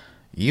that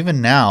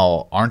even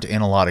now aren't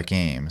in a lot of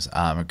games.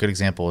 A good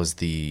example is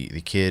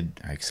the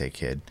kid,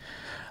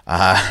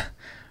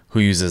 who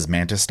uses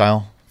Mantis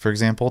style, for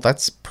example.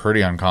 That's pretty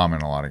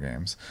uncommon in a lot of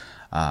games.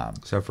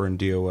 Except for in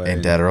DOA.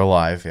 In Dead or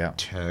Alive, yeah.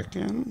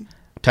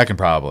 Tekken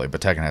probably,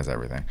 but Tekken has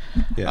everything.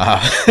 Yeah,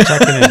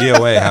 Tekken and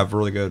DOA have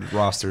really good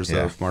rosters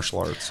of martial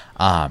arts.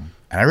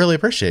 And I really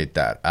appreciate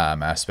that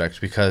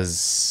aspect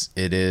because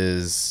it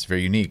is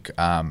very unique.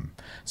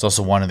 It's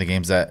also one of the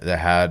games that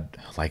had,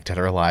 like Dead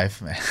or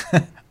Alive,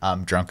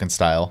 drunken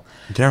style.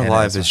 Dead or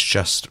Alive is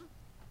just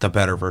the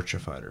better Virtua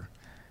Fighter.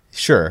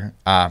 Sure,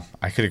 I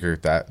could agree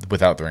with that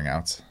without the ring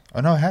outs.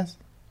 Oh no, it has.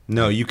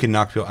 No, you can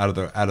knock people out of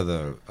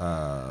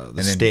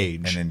the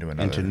stage and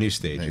into new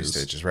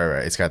stages.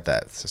 Right. It's got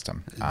that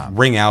system.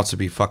 Ring outs would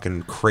be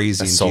fucking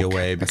crazy in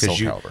DOA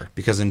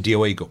because in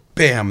DOA you go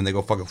bam and they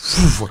go fucking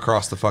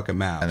across the fucking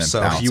map. And then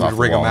so if you would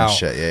ring them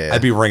out,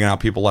 I'd be ringing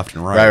out people left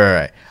and right.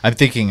 Right. I'm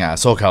thinking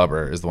Soul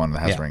Calibur is the one that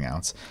has ring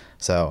outs.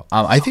 So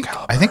I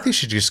think they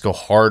should just go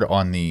hard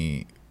on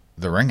the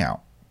ring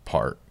out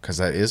part because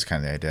that is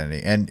kind of the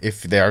identity. And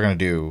if they are going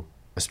to do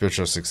a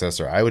spiritual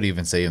successor, I would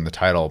even say in the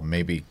title,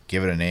 maybe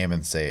give it a name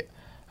and say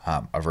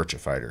a Virtua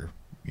Fighter,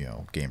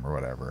 game or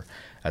whatever,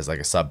 as like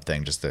a sub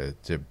thing, just to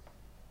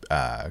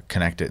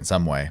connect it in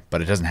some way.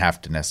 But it doesn't have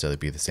to necessarily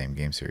be the same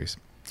game series.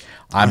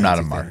 I'm not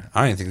a mark. I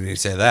don't even think they need to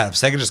say that. If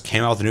Sega just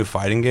came out with a new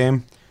fighting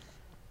game,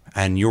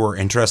 and you were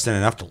interested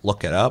enough to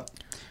look it up,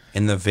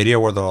 in the video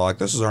where they're like,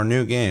 "This is our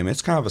new game,"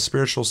 it's kind of a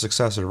spiritual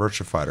successor to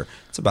Virtua Fighter.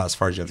 It's about as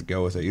far as you have to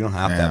go with it. You don't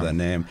have to have that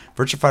name.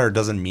 Virtua Fighter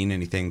doesn't mean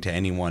anything to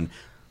anyone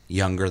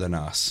younger than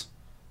us.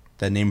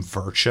 That name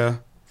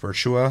Virtua,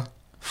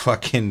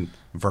 fucking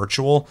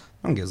virtual.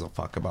 No one gives a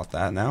fuck about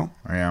that now.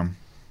 Yeah.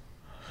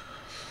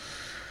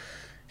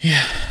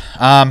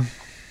 I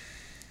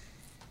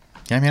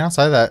mean,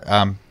 outside of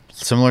that,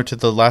 similar to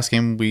the last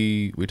game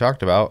we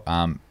talked about,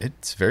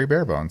 it's very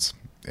bare bones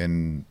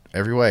in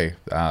every way.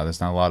 There's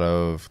not a lot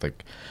of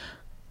like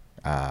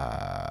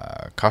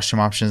costume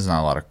options, not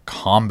a lot of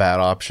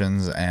combat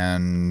options,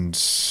 and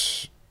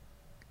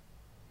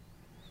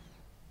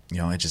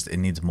it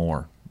needs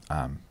more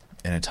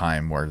in a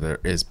time where there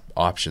is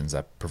options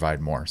that provide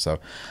more. So,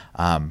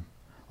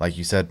 like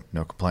you said,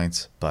 no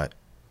complaints, but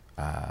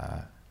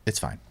it's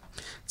fine.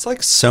 It's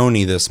like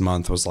Sony this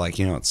month was like,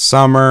 it's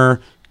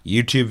summer,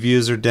 YouTube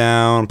views are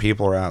down,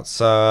 people are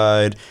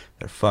outside,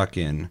 they're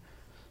fucking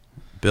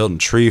building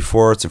tree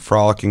forts and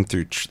frolicking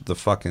through the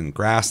fucking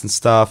grass and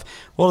stuff.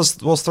 We'll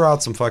throw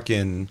out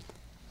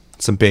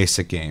some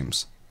basic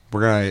games.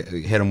 We're gonna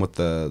hit them with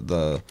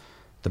the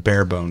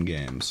bare bone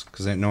games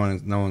because no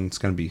one's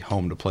gonna be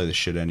home to play this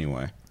shit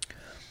anyway.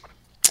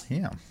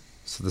 Yeah.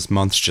 So this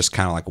month's just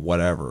kind of like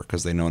whatever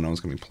because they know no one's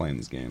gonna be playing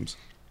these games.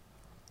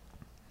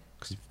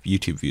 Because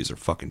YouTube views are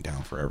fucking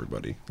down for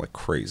everybody like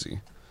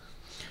crazy.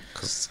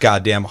 Because it's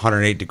goddamn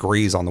 108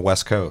 degrees on the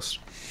West Coast.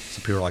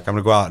 So people are like, I'm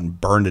gonna go out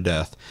and burn to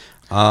death.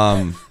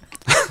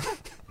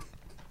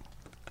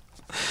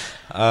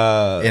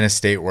 in a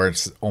state where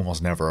it's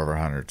almost never over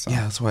 100. So.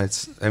 Yeah, that's why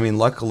it's. I mean,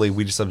 luckily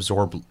we just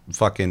absorb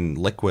fucking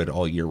liquid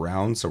all year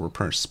round, so we're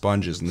pretty much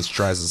sponges, and this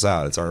dries us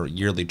out. It's our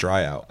yearly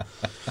dry out.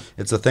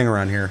 It's a thing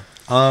around here.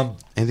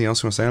 Anything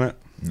else you want to say on it?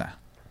 Nah.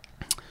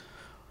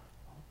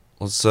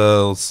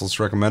 Let's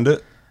recommend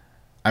it.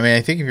 I mean,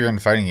 I think if you're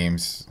into fighting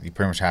games, you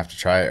pretty much have to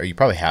try it, or you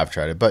probably have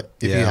tried it. But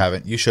if you Yeah.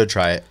 haven't, you should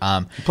try it.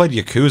 You played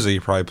Yakuza.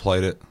 You probably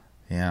played it.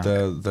 Yeah.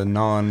 The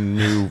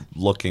non-new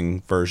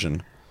looking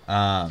version.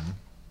 I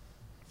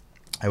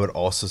would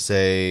also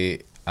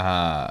say,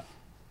 it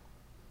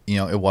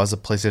was a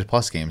PlayStation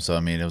Plus game, so I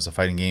mean, it was a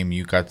fighting game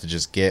you got to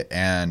just get,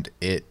 and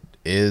it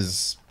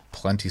is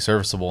plenty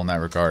serviceable in that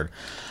regard.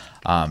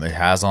 It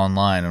has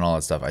online and all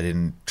that stuff. I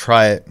didn't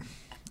try it.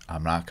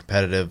 I'm not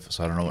competitive,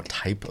 so I don't know what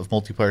type of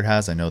multiplayer it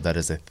has. I know that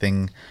is a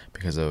thing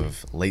because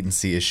of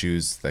latency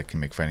issues that can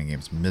make fighting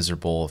games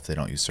miserable if they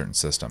don't use certain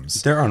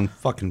systems. They're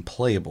unfucking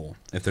playable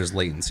if there's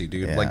latency,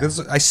 dude. Yeah. Like this,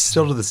 I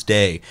still to this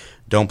day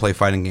don't play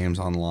fighting games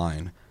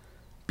online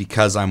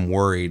because I'm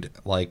worried.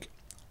 Like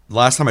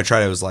last time I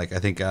tried it was like I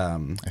think I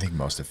think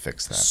most have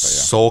fixed that, but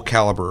yeah. Soul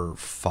Calibur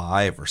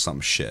 5 or some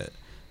shit.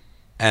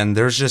 And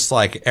there's just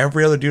like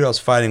every other dude I was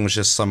fighting was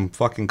just some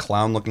fucking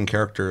clown looking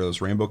character that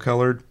was rainbow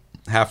colored,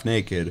 half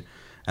naked,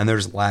 and they're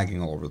just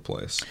lagging all over the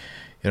place.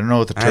 You don't know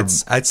what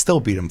the I'd still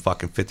beat him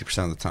fucking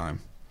 50% of the time.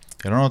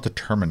 I don't know what the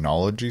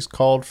terminology is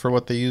called for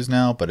what they use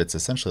now, but it's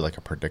essentially like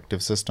a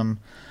predictive system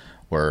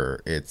where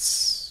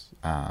it's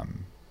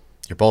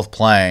you're both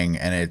playing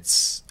and it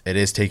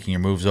is taking your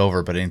moves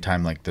over, but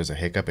anytime like there's a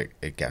hiccup,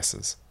 it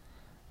guesses,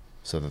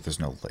 so that there's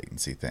no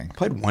latency thing. I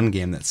played one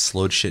game that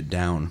slowed shit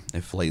down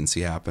if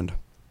latency happened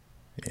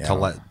Yeah, to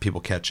let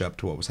people catch up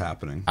to what was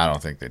happening. I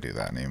don't think they do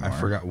that anymore. I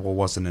forgot what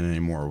wasn't it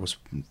anymore. It was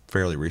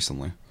fairly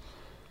recently.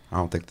 I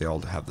don't think they all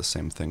have the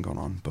same thing going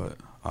on, but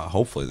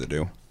hopefully they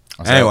do.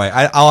 Also, Anyway,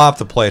 I'll have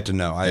to play it to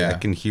know. I Yeah.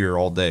 can hear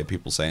all day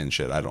people saying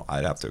shit.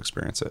 I'd have to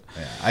experience it.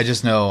 Yeah, I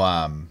just know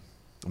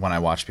when I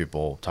watch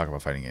people talk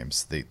about fighting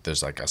games,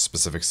 there's like a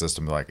specific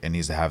system like it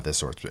needs to have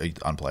this or it's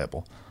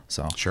unplayable.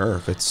 So Sure,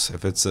 if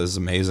it's as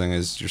amazing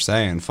as you're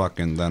saying,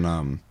 fucking, then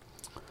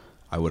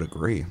I would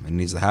agree. It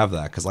needs to have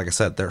that because, like I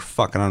said, they're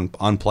fucking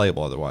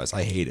unplayable otherwise.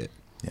 I hate it.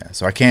 yeah,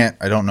 so I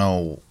don't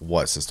know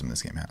what system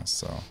this game has.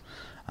 So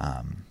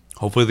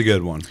Hopefully the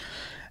good one.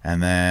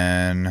 and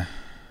then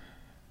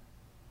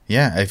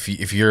yeah,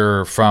 if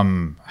you're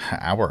from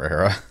our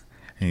era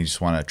and you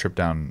just want to trip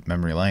down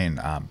memory lane,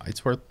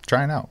 it's worth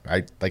trying out.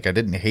 I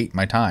didn't hate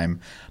my time,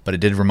 but it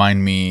did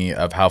remind me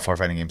of how far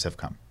fighting games have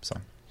come. So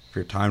If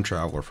you're a time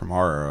traveler from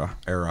our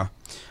era.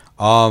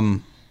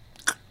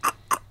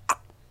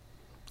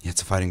 Yeah,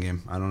 it's a fighting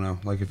game. I don't know.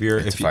 Like if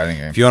a fighting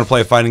game. If you want to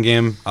play a fighting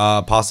game,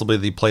 possibly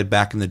that you played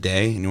back in the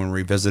day and you want to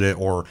revisit it,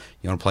 or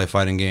you want to play a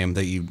fighting game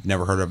that you've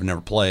never heard of and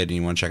never played and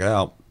you want to check it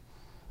out,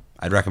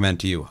 I'd recommend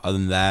to you. Other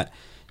than that,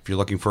 if you're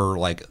looking for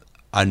like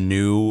a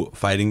new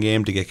fighting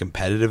game to get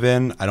competitive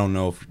in, I don't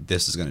know if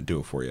this is going to do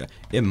it for you.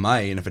 It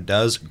might, and if it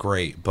does,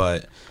 great,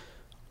 but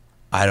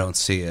I don't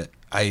see it.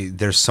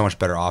 There's so much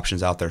better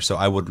options out there, so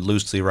I would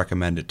loosely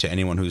recommend it to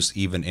anyone who's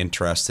even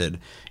interested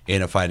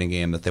in a fighting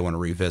game that they want to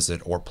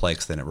revisit or play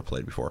because they never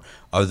played before.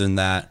 Other than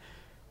that,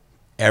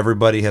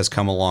 everybody has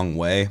come a long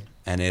way,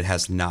 and it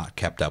has not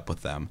kept up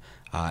with them.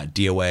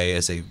 DOA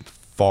is a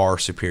far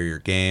superior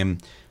game.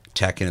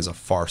 Tekken is a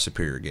far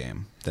superior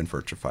game than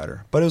Virtua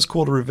Fighter, but it was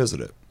cool to revisit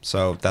it,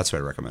 so that's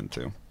what I recommend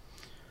too.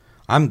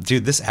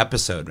 Dude, this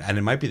episode, and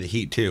it might be the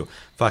heat too,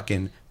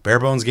 fucking bare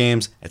bones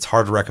games, it's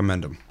hard to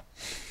recommend them.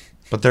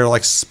 But they're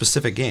like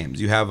specific games.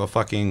 You have a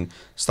fucking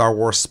Star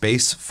Wars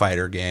space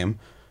fighter game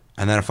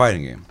and then a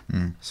fighting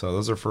game. So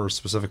those are for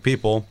specific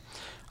people.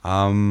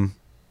 Same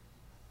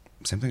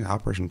thing with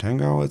Operation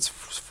Tango. It's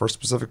for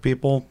specific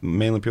people,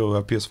 mainly people who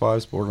have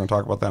PS5s, but we're going to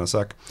talk about that in a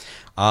sec.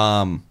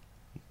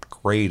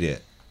 Grade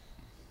it.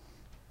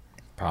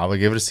 probably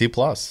give it a C+.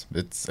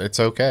 It's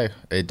okay.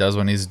 It does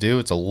what it needs to do.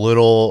 It's a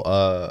little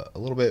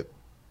bit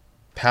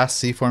past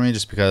C for me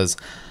just because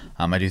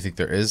I do think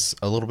there is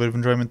a little bit of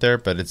enjoyment there,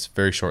 but it's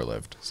very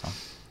short-lived. So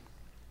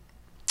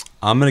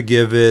I'm gonna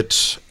give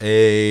it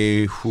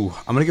a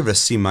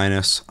C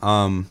minus.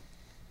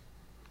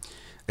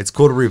 It's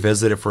cool to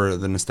revisit it for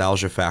the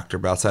nostalgia factor,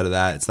 but outside of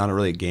that, it's not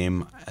really a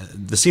game.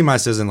 The C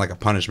minus isn't like a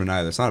punishment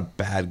either. It's not a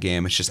bad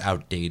game. It's just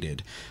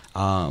outdated.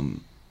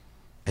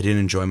 I didn't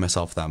enjoy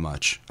myself that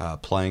much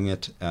playing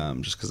it,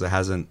 just because it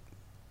hasn't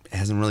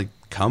really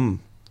come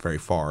very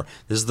far.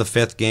 This is the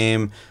 5th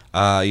game.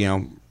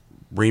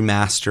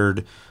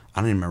 Remastered.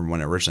 I don't even remember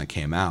when it originally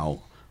came out.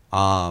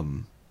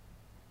 And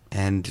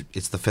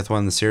it's the 5th one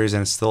in the series,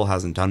 and it still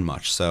hasn't done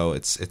much. So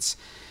it's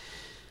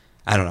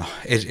I don't know.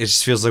 It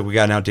just feels like we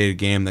got an outdated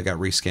game that got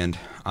reskinned.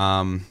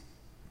 I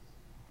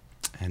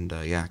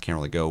can't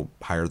really go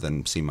higher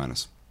than C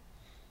minus.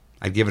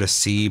 I'd give it a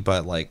C,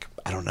 but like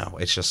I don't know.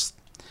 It's just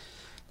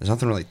there's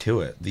nothing really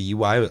to it. The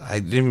UI, I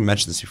didn't even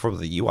mention this before, but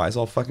the UI is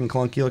all fucking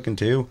clunky looking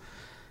too,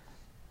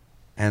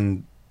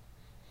 and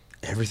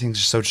everything's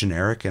just so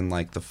generic, and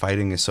like the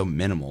fighting is so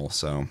minimal.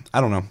 So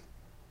I don't know.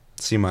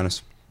 C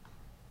minus.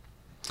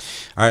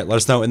 All right, let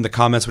us know in the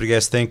comments what you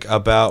guys think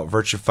about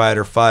Virtua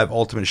Fighter 5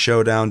 Ultimate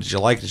Showdown. Did you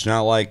like it? Did you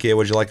not like it?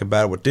 What did you like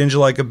about it? What didn't you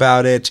like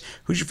about it?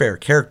 Who's your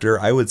favorite character?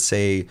 I would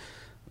say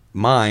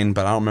mine,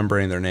 but I don't remember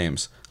any of their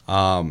names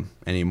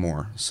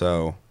anymore.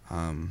 So,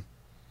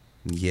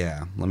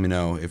 yeah, let me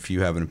know if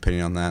you have an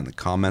opinion on that in the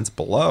comments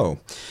below.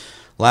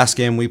 Last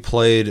game we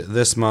played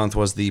this month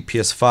was the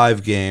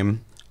PS5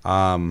 game.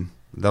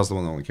 That was the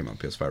one that only came out on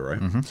PS5, right?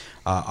 Mm-hmm.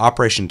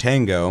 Operation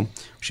Tango,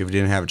 which if you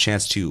didn't have a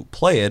chance to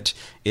play it,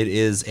 it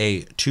is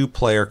a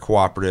 2-player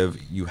cooperative.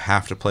 You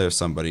have to play with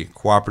somebody.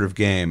 Cooperative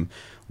game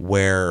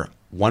where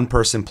one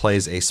person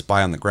plays a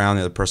spy on the ground,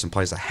 the other person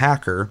plays a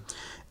hacker,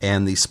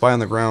 and the spy on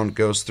the ground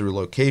goes through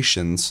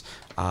locations,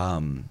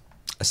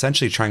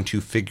 essentially trying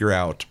to figure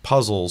out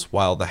puzzles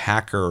while the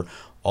hacker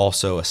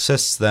also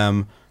assists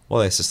them.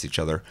 Well, they assist each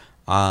other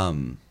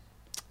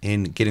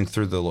in getting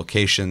through the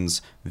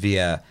locations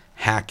via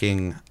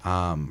hacking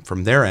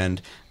from their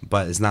end,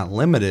 but is not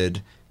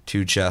limited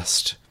to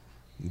just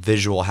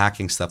visual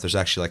hacking stuff. There's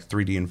actually like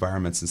 3D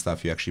environments and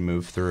stuff you actually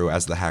move through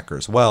as the hacker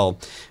as well.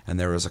 And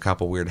there was a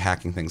couple weird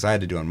hacking things I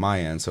had to do on my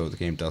end, so the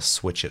game does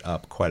switch it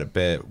up quite a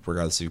bit,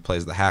 regardless if you play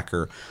as the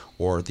hacker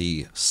or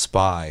the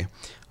spy.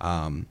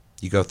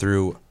 You go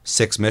through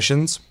 6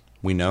 missions.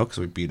 We know because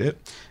we beat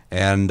it.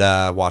 And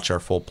watch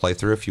our full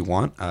playthrough if you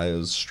want. It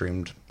was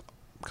streamed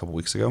a couple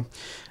weeks ago.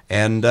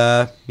 And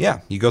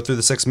yeah, you go through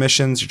the 6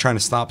 missions. You're trying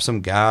to stop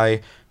some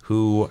guy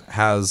who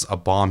has a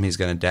bomb he's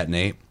going to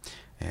detonate.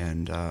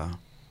 And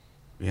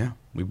yeah,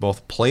 we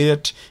both played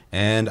it.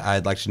 And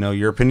I'd like to know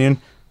your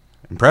opinion,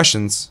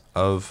 impressions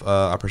of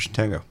Operation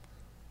Tango.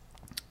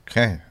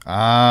 Okay.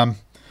 I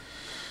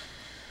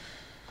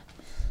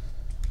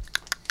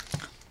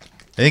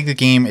think the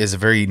game is a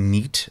very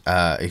neat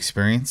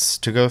experience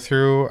to go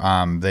through.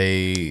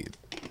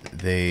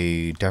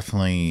 They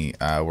definitely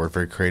were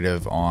very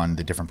creative on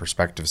the different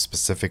perspectives,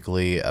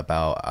 specifically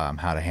about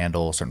how to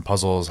handle certain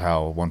puzzles,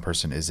 how one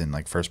person is in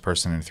like first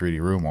person in a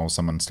 3D room while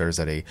someone stares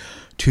at a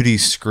 2D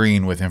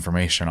screen with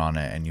information on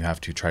it, and you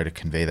have to try to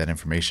convey that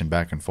information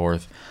back and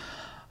forth.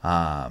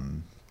 Yeah,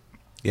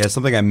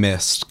 something I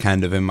missed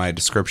kind of in my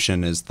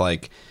description is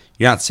like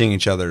you're not seeing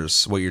each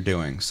other's what you're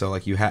doing. So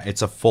like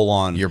it's a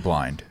full-on You're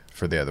blind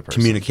for the other person.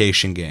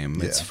 communication game.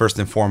 Yeah. It's first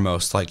and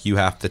foremost like you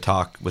have to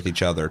talk with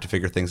each other to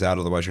figure things out,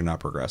 otherwise you're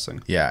not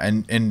progressing. Yeah,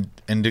 and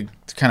to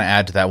kind of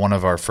add to that, one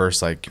of our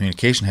first like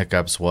communication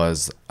hiccups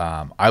was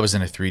I was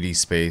in a 3D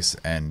space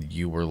and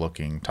you were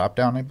looking top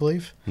down, I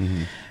believe,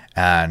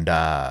 and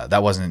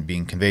that wasn't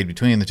being conveyed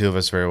between the two of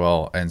us very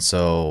well, and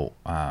so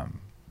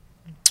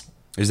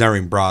It was never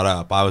even brought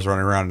up. I was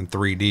running around in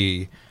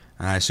 3D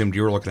and I assumed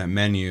you were looking at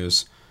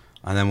menus,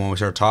 and then when we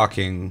started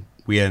talking,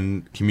 we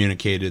hadn't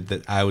communicated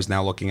that I was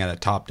now looking at a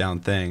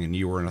top-down thing and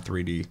you were in a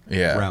 3D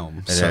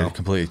realm. It had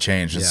completely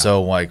changed. And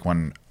so like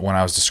when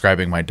I was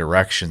describing my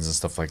directions and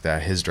stuff like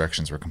that, his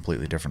directions were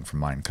completely different from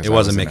mine. It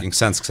wasn't making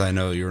sense because I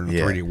know you were in a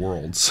 3D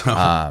world.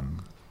 So.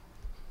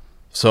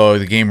 So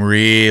the game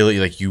really,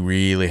 like, you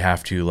really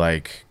have to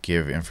like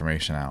give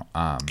information out.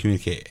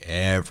 Communicate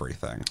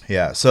everything.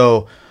 Yeah.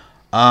 So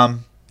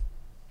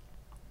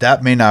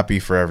that may not be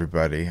for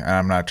everybody. And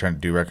I'm not trying to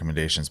do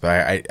recommendations,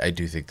 but I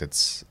do think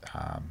that's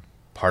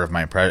part of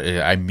my impression.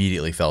 I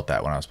immediately felt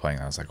that when I was playing.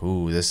 I was like,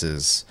 ooh, this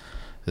is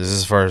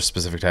for a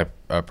specific type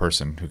of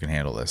person who can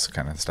handle this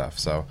kind of stuff.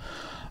 So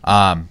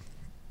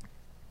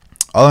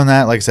other than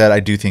that, like I said, I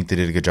do think they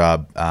did a good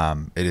job.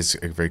 It is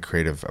a very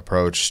creative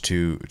approach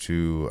to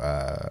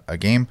a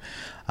game.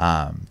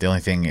 The only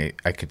thing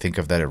I could think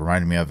of that it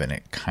reminded me of, and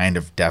it kind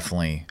of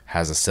definitely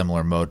has a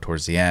similar mode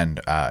towards the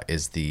end,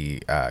 is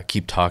the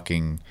Keep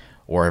Talking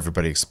or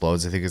Everybody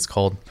Explodes, I think it's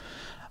called,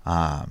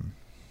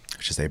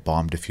 which is a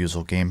bomb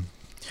defusal game.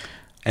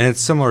 And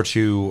it's similar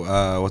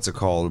to, what's it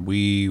called?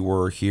 We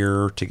Were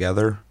Here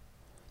Together.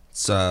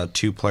 It's a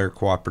 2-player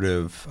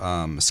cooperative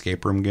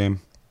escape room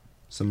game.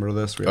 Similar to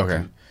this. We have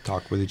to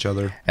talk with each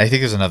other. And I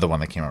think there's another one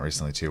that came out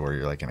recently too, where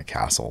you're like in a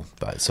castle.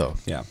 But so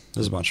yeah,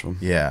 there's a bunch of them.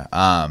 Yeah.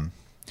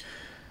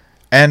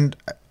 And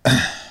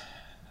I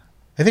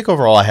think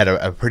overall I had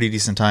a pretty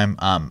decent time.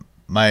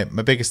 My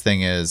biggest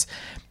thing is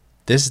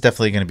this is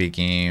definitely going to be a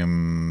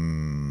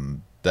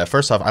game that,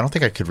 first off, I don't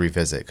think I could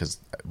revisit because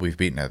we've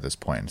beaten it at this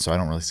point, so I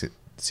don't really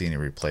see any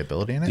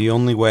replayability in it. The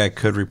only way I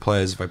could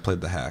replay is if I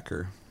played the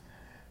hacker.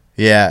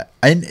 Yeah,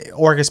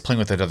 or I guess playing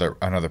with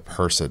another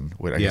person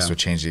would would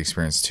change the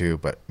experience too.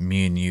 But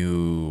me and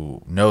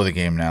you know the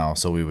game now,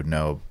 so we would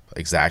know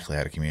exactly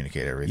how to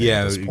communicate everything.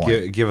 Yeah, at this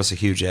point. give us a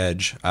huge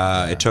edge.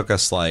 It took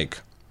us like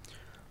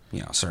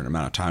a certain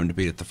amount of time to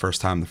beat it the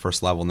first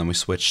level, and then we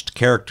switched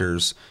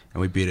characters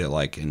and we beat it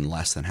like in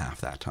less than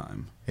half that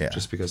time. Yeah,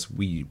 just because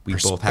we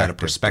both had a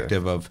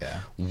perspective of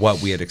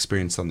what we had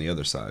experienced on the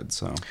other side.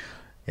 So.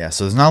 Yeah,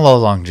 so there's not a lot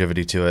of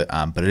longevity to it,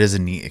 but it is a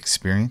neat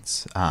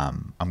experience.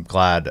 I'm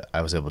glad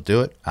I was able to do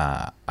it.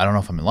 I don't know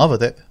if I'm in love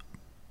with it,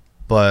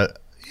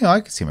 but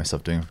I could see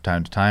myself doing it from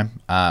time to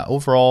time.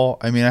 Overall,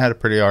 I mean, I had a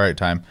pretty all right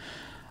time.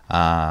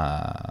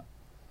 But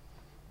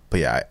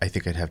yeah, I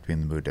think I'd have to be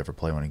in the mood to ever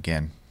play one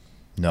again,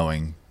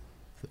 knowing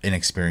and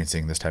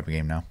experiencing this type of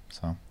game now.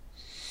 So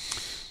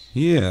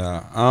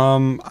Yeah,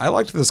 I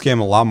liked this game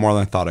a lot more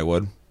than I thought I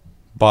would.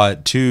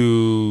 But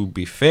to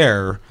be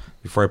fair,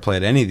 before I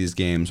played any of these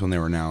games when they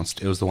were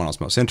announced, it was the one I was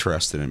most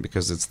interested in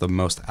because it's the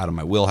most out of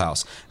my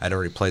wheelhouse. I'd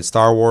already played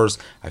Star Wars.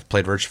 I've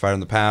played Virtua Fighter in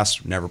the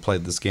past. Never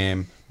played this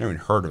game. Never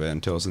even heard of it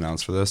until it was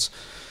announced for this.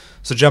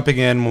 So jumping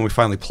in when we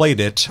finally played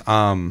it,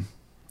 I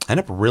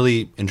ended up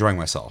really enjoying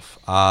myself.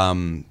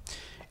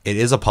 It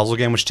is a puzzle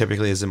game, which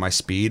typically isn't my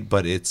speed,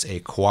 but it's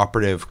a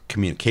cooperative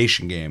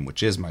communication game,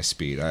 which is my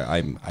speed.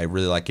 I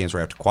really like games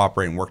where I have to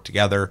cooperate and work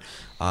together.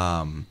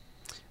 And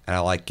I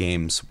like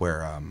games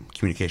where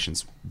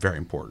communication's very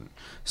important.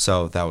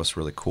 So that was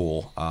really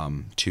cool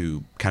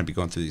to kind of be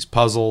going through these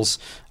puzzles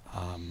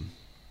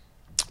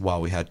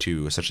while we had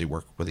to essentially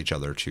work with each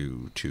other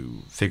to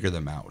figure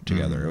them out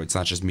together. Mm-hmm. It's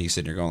not just me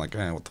sitting here going like,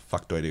 what the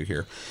fuck do I do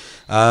here?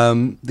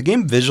 The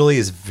game visually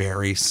is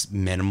very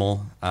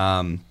minimal.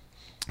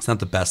 It's not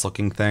the best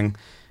looking thing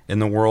in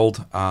the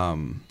world.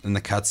 And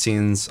the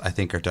cutscenes, I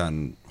think, are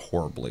done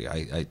horribly.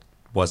 I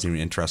wasn't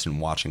even interested in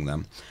watching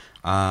them.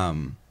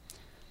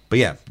 But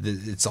yeah,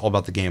 it's all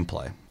about the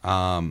gameplay.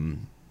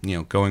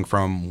 Going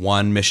from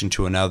one mission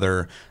to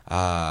another,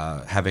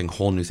 having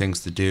whole new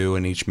things to do,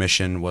 and each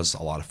mission was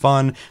a lot of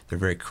fun. They're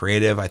very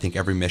creative. I think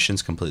every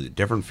mission's completely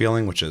different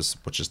feeling, which is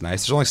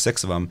nice. There's only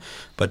 6 of them,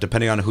 but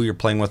depending on who you're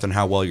playing with and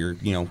how well you're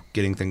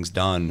getting things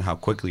done, how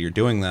quickly you're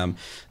doing them,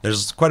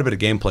 there's quite a bit of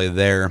gameplay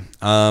there.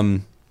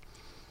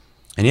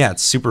 And yeah,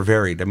 it's super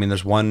varied. I mean,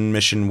 there's one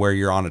mission where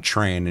you're on a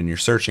train and you're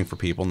searching for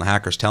people, and the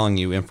hacker's telling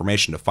you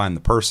information to find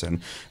the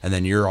person, and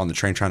then you're on the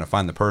train trying to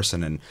find the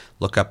person and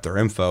look up their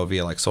info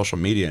via like social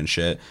media and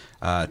shit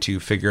to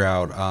figure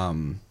out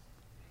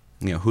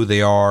who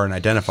they are and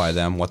identify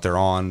them, what they're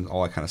on,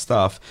 all that kind of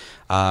stuff.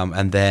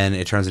 And then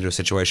it turns into a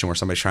situation where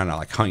somebody's trying to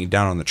like hunt you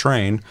down on the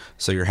train,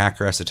 so your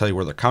hacker has to tell you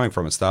where they're coming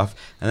from and stuff.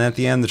 And then at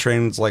the end, the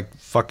train's like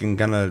fucking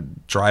gonna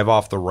drive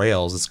off the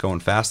rails. It's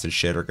going fast as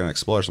shit, or gonna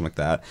explode or something like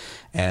that.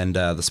 And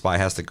the spy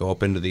has to go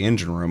up into the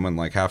engine room and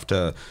like have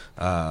to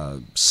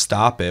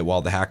stop it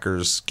while the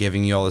hacker's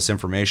giving you all this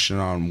information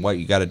on what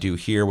you got to do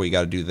here, what you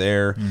got to do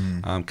there.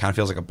 Kind of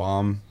feels like a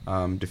bomb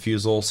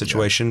defusal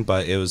situation,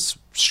 but it was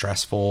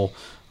stressful.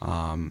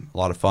 A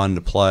lot of fun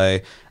to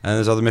play. And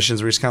there's other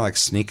missions where you're just kind of like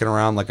sneaking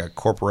around like a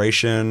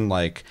corporation,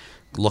 like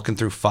looking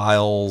through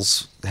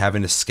files,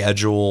 having to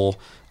schedule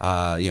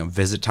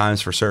visit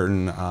times for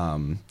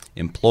certain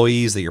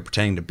employees that you're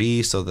pretending to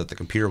be, so that the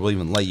computer will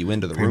even let you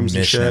into the rooms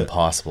and shit. Mission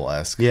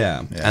Impossible-esque.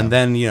 Yeah. And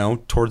then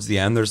towards the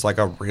end there's like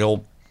a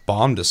real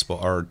bomb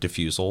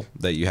defusal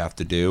that you have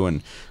to do.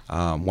 And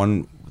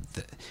one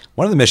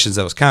of the missions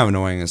that was kind of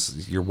annoying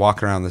is you're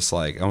walking around this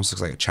like, it almost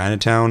looks like a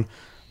Chinatown,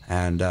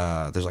 and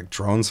there's like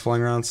drones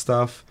flying around and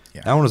stuff.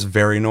 Yeah. That one was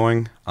very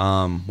annoying.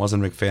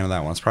 Wasn't a big fan of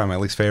that one. It's probably my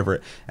least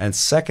favorite. And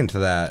second to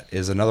that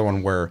is another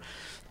one where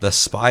the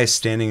spy is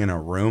standing in a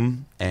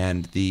room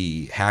and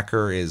the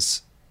hacker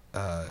is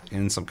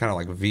in some kind of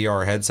like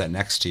VR headset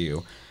next to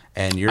you,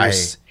 and you're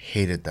just... I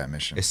hated that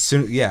mission.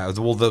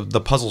 Well,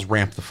 the puzzles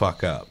ramped the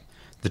fuck up.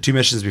 The 2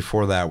 missions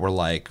before that were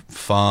like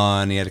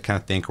fun. You had to kind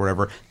of think or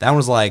whatever. That one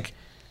was like,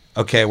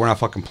 okay, we're not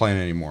fucking playing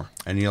anymore,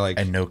 and you're like,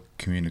 and no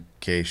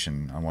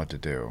communication on what to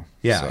do.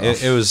 Yeah,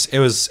 so. it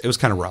was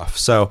kind of rough.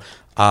 So,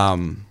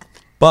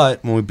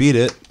 but when we beat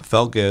it, it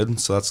felt good.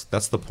 So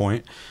that's the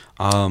point.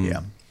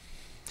 Yeah.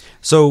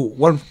 So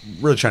what I'm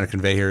really trying to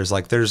convey here is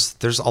like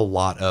there's a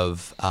lot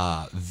of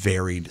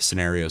varied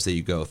scenarios that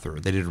you go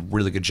through. They did a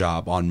really good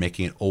job on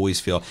making it always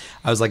feel.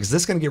 I was like, is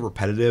this going to get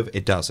repetitive?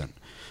 It doesn't.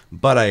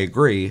 But I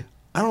agree.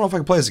 I don't know if I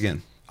can play this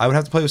again. I would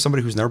have to play with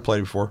somebody who's never played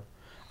it before.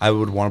 I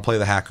would want to play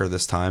the hacker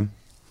this time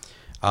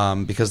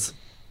because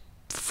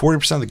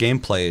 40% of the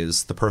gameplay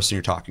is the person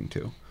you're talking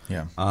to.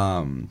 Yeah.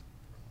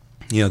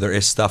 There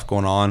is stuff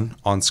going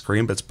on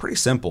screen, but it's pretty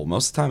simple.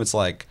 Most of the time it's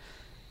like,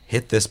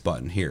 hit this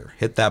button here,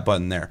 hit that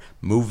button there,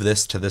 move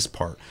this to this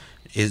part.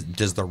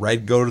 Does the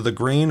red go to the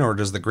green, or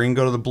does the green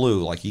go to the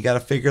blue? Like, you got to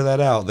figure that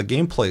out. The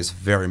gameplay is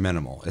very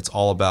minimal. It's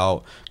all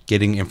about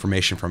getting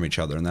information from each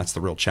other, and that's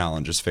the real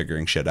challenge, is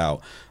figuring shit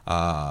out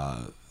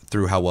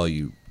through how well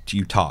you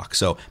talk.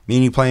 So me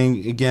and you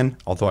playing again,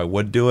 although I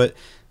would do it,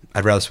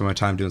 I'd rather spend my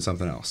time doing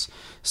something else.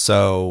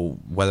 So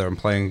whether I'm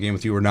playing a game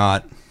with you or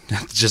not,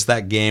 just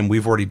that game,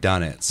 we've already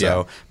done it. So,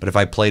 yeah. But if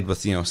I played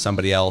with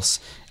somebody else,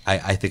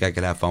 I think I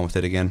could have fun with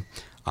it again.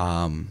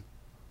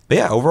 But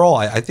yeah, overall,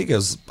 I think it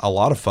was a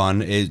lot of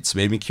fun. It's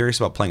made me curious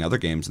about playing other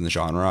games in the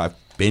genre. I've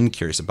been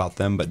curious about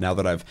them, but now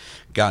that I've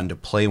gotten to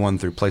play one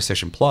through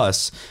PlayStation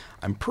Plus,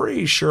 I'm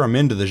pretty sure I'm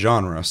into the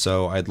genre.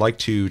 So I'd like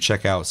to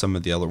check out some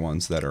of the other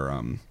ones that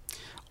are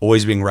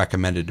always being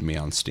recommended to me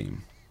on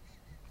Steam.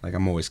 Like,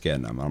 I'm always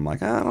getting them. I'm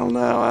like, I don't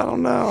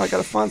know. I got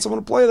to find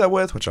someone to play that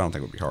with, which I don't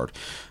think would be hard.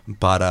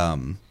 But,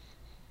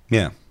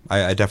 yeah,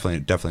 I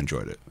definitely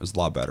enjoyed it. It was a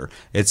lot better.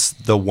 It's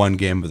the one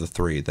game of the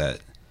 3 that,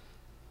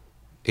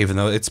 even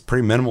though it's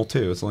pretty minimal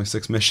too, it's only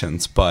 6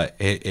 missions, but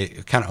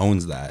it kind of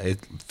owns that. It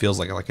feels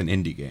like an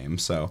indie game.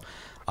 So,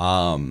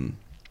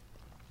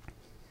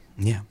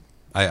 yeah,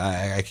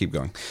 I keep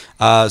going.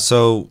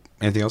 So,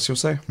 anything else you'll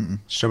say?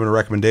 Just jump into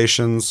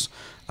recommendations.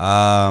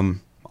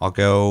 I'll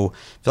go,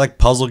 if you like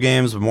puzzle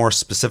games, but more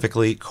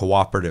specifically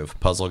cooperative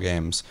puzzle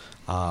games.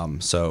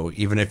 So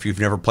even if you've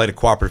never played a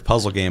cooperative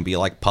puzzle game, but you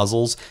like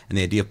puzzles and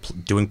the idea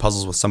of doing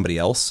puzzles with somebody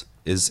else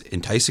is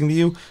enticing to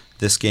you,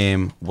 this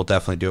game will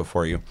definitely do it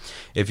for you.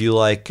 If you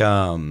like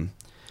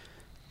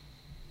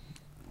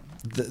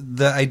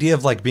the idea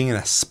of like being in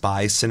a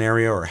spy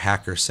scenario or a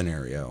hacker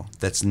scenario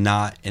that's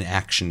not an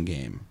action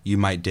game, you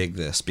might dig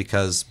this,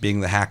 because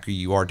being the hacker,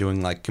 you are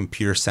doing like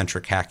computer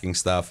centric hacking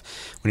stuff.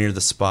 When you're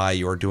the spy,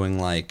 you are doing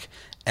like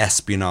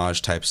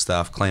espionage type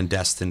stuff,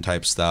 clandestine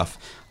type stuff.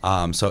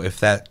 So if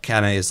that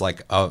kind of is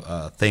like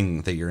a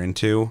thing that you're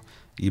into,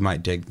 you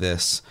might dig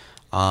this.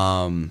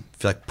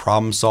 If you like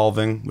problem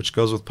solving, which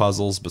goes with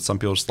puzzles, but some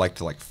people just like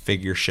to like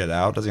figure shit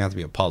out. It doesn't have to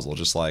be a puzzle,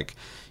 just like,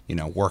 you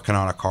know, working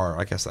on a car.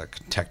 I guess that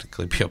could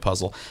technically be a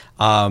puzzle.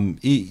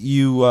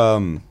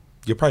 You'll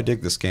probably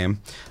dig this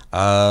game.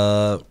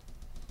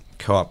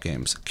 Co-op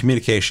games,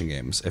 communication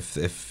games.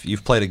 If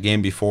you've played a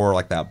game before,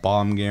 like that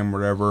bomb game or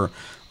whatever,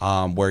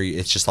 where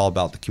it's just all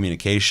about the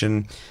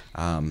communication,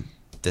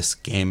 this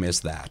game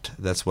is that.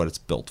 That's what it's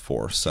built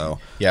for. So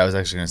yeah, I was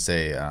actually going to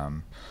say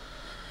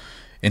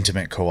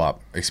intimate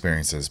co-op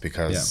experiences,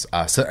 because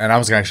and I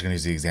was actually going to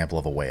use the example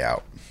of A Way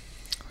Out.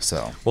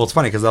 So well, it's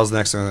funny because that was the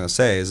next thing I was going to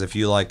say, is if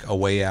you like A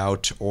Way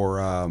Out or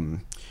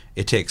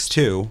It Takes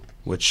Two,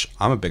 which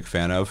I'm a big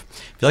fan of.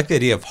 If you like the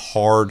idea of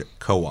hard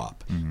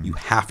co-op, you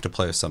have to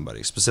play with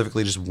somebody,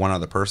 specifically just one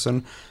other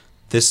person.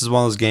 This is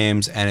one of those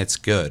games, and it's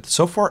good.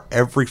 So far,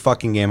 every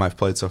fucking game I've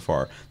played so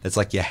far that's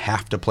like you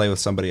have to play with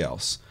somebody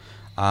else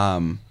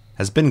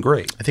has been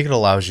great. I think it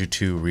allows you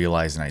to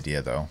realize an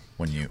idea, though,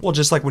 when you... Well,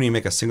 just like when you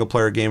make a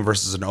single-player game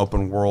versus an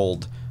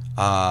open-world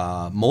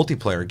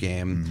multiplayer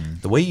game,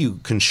 the way you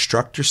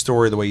construct your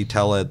story, the way you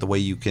tell it, the way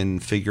you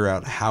can figure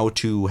out how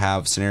to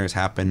have scenarios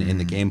happen in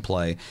the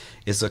gameplay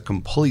is a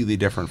completely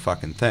different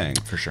fucking thing.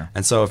 For sure.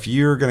 And so if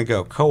you're going to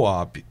go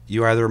co-op,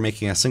 you're either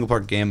making a single player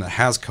game that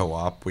has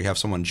co-op, where you have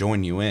someone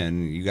join you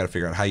in, you got to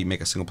figure out how you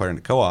make a single player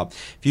into co-op.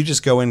 If you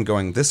just go in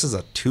going, this is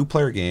a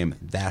 2-player game,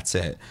 that's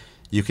it.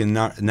 You can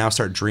now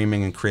start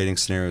dreaming and creating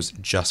scenarios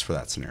just for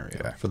that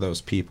scenario, for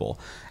those people.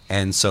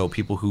 And so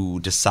people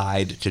who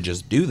decide to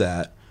just do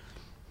that,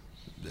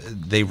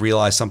 they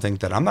realize something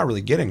that I'm not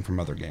really getting from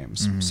other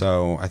games.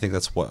 So I think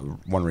that's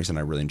one reason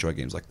I really enjoy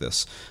games like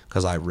this,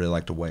 because I really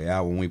liked A Way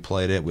Out when we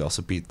played it. We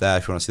also beat that.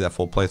 If you want to see that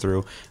full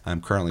playthrough, I'm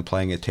currently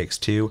playing It Takes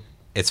Two.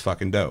 It's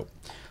fucking dope.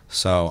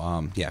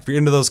 So yeah, if you're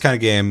into those kind of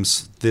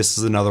games, this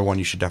is another one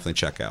you should definitely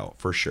check out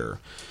for sure.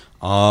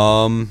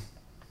 Yeah.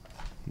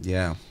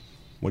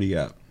 What do you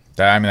got?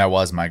 That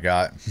was my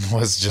gut.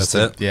 Was just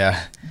That's it?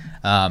 Yeah.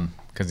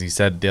 Because you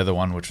said the other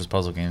one, which was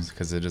puzzle games,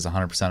 because it is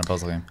 100% a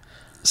puzzle game.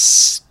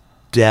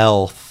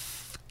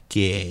 Stealth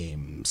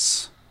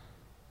games.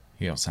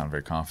 You don't sound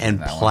very confident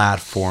And in that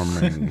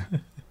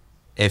platforming.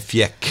 If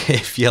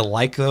you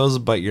like those,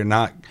 but you're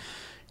not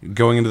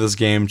going into this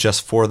game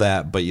just for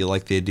that, but you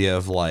like the idea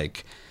of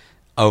like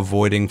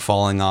avoiding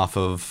falling off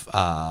of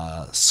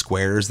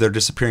squares that are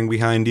disappearing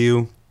behind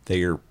you that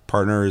your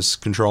partner is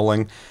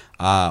controlling,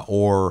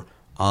 or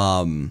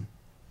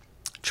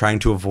trying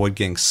to avoid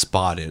getting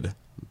spotted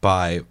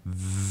by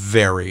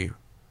very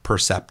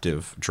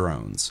perceptive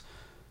drones.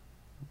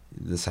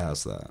 This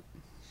has that.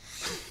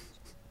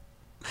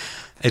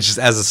 It's just,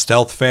 as a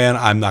stealth fan,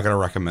 I'm not going to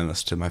recommend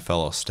this to my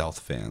fellow stealth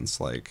fans.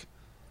 Like,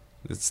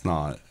 it's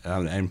not. I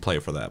didn't play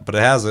for that, but it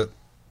has it.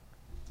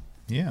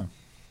 Yeah.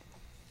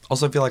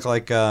 Also, I feel like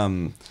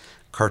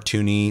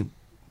cartoony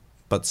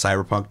but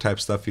cyberpunk type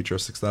stuff,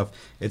 futuristic stuff.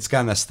 It's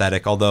got an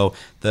aesthetic, although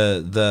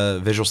the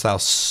visual style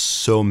is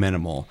so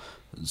minimal,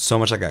 so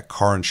much like a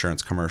car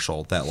insurance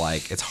commercial, that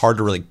like it's hard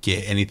to really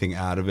get anything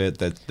out of it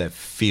that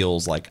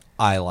feels like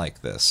I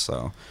like this.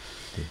 So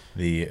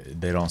they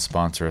don't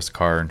sponsor us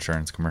car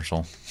insurance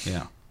commercial.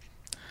 yeah.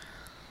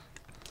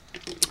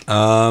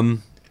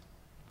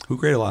 Who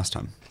graded last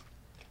time?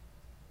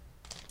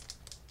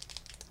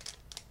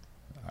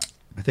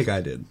 I think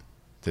I did.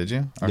 Did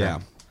you? Okay.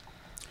 Yeah.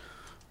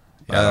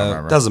 Yeah, I don't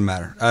remember. Doesn't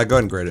matter. Go ahead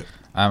and grade it.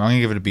 I'm going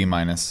to give it a B-.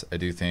 I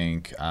do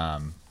think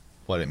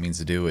what it means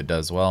to do, it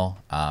does well.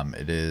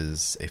 It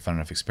is a fun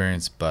enough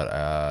experience,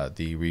 but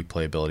the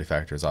replayability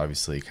factor is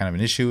obviously kind of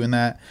an issue in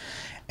that.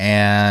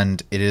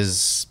 And it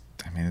is,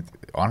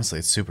 honestly,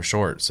 it's super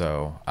short.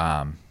 So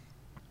I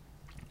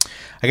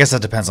guess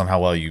that depends on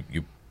how well you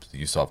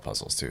solve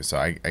puzzles too. So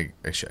I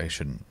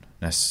shouldn't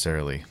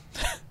necessarily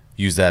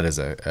use that as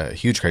a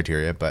huge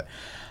criteria, but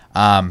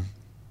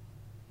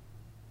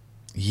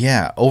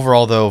yeah,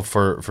 overall though,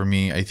 for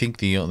me, I think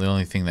the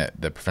only thing that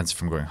prevents it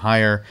from going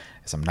higher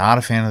is I'm not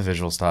a fan of the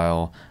visual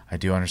style. I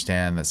do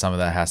understand that some of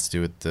that has to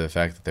do with the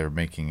fact that they're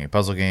making a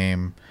puzzle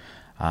game,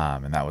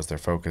 and that was their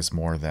focus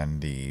more than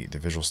the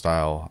visual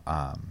style.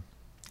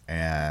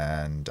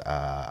 And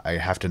I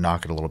have to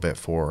knock it a little bit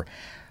for,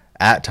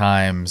 at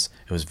times,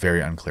 it was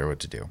very unclear what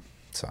to do.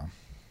 So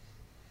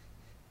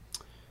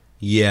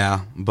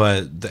yeah,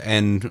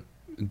 and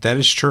that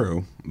is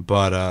true,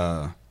 but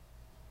I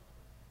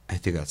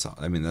think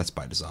that's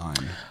by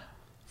design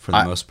for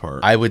the most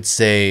part. I would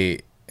say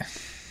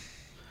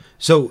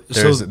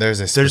There's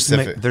a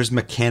specific. there's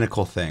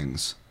mechanical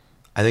things.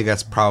 I think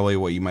that's probably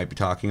what you might be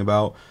talking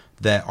about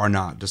that are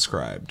not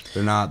described.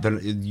 You're not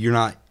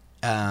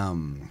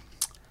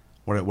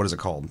what is it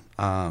called?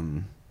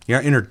 You're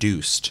not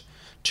introduced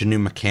to new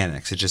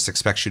mechanics. It just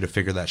expects you to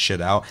figure that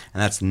shit out,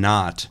 and that's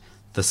not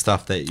the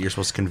stuff that you're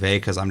supposed to convey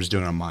because I'm just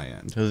doing it on my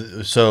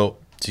end. So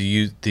to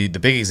you, the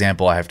big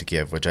example I have to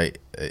give, which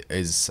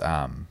is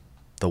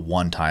the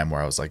one time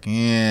where I was like,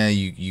 yeah,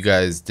 you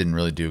guys didn't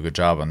really do a good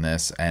job on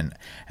this, and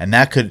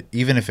that could,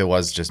 even if it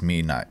was just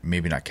me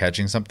maybe not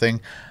catching something,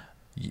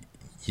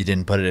 you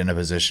didn't put it in a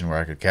position where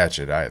I could catch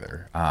it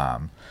either.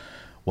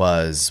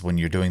 Was when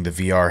you're doing the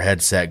VR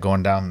headset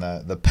going down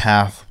the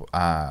path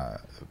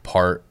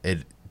part,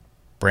 it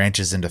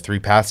branches into 3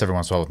 paths every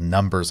once in a while with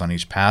numbers on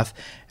each path,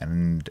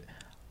 and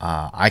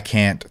I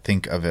can't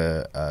think of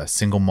a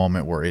single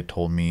moment where it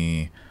told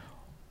me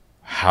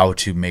how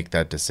to make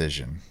that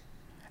decision,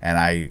 and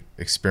I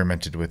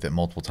experimented with it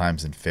multiple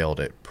times and failed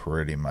it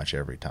pretty much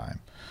every time.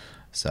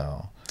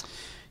 So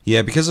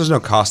yeah, because there's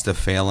no cost of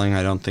failing,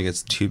 I don't think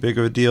it's too big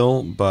of a deal,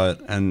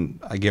 and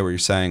I get what you're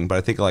saying, but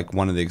I think like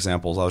one of the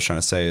examples I was trying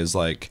to say is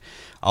like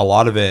a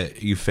lot of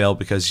it you fail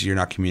because you're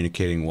not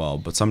communicating well,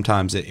 but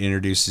sometimes it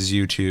introduces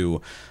you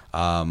to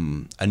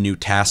a new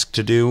task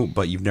to do,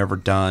 but you've never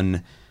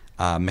done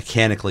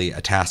mechanically a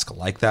task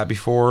like that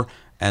before,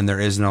 and there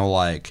is no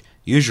like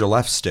use your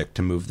left stick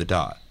to move the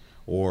dot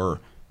or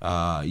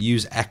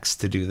use X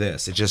to do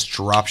this. It just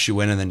drops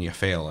you in and then you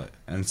fail it,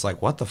 and it's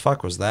like, what the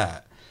fuck was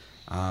that?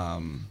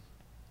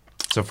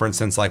 So for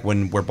instance, like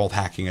when we're both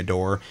hacking a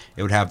door,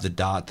 it would have the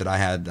dot that I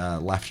had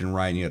left and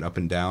right, and you had up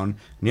and down, and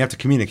you have to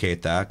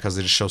communicate that because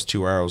it just shows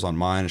 2 arrows on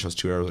mine, it shows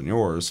 2 arrows on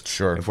yours.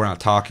 Sure. If we're not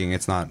talking,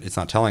 it's not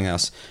telling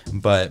us,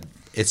 but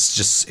it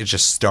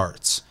just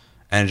starts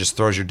and it just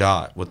throws your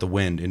dot with the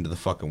wind into the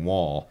fucking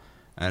wall,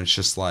 and it's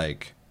just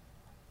like,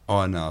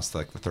 oh no, it's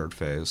like the 3rd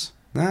phase.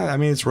 Nah, I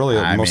mean it's really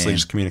mostly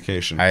just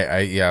communication.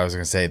 I was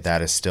gonna say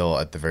that is still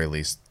at the very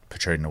least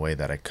portrayed in a way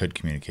that I could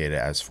communicate it.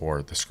 As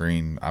for the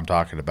screen I'm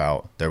talking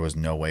about, there was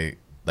no way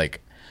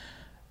like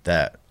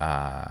that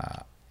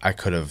I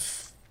could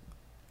have,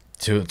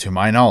 to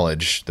my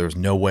knowledge, there was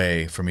no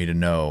way for me to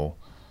know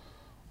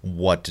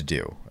what to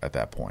do at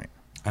that point.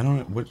 I don't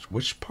know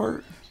which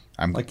part.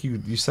 Like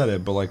you said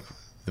it, but like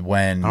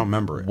when I don't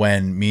remember it.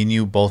 When me and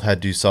you both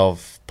had to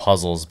solve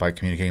puzzles by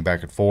communicating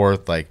back and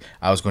forth, like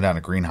I was going down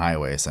a green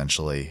highway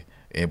essentially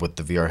with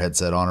the VR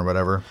headset on or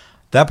whatever.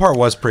 That part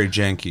was pretty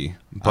janky,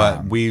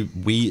 but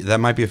we that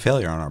might be a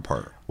failure on our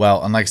part.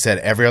 Well, and like I said,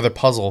 every other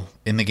puzzle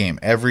in the game,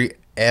 every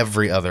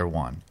other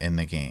one in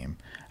the game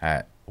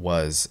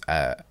was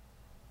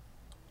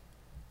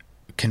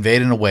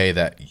conveyed in a way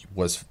that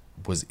was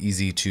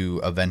easy to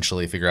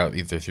eventually figure out,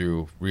 either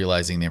through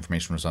realizing the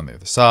information was on the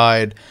other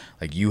side,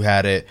 like you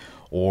had it,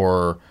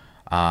 or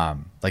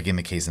like in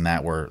the case in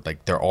that where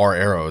like there are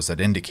arrows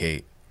that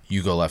indicate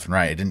you go left and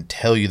right. It didn't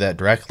tell you that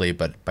directly,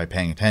 but by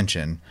paying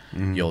attention,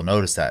 you'll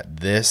notice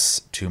that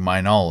this, to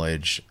my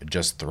knowledge,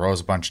 just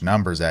throws a bunch of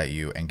numbers at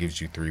you and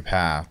gives you 3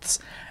 paths.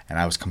 And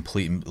I was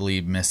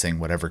completely missing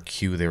whatever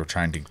cue they were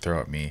trying to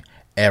throw at me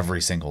every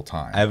single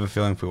time. I have a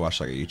feeling if we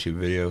watched like a YouTube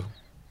video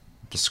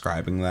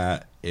describing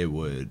that, there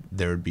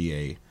would be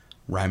a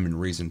rhyme and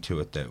reason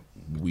to it that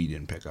we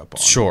didn't pick up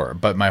on. Sure,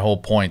 but my whole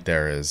point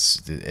there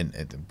is,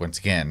 once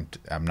again,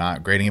 I'm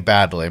not grading it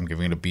badly. I'm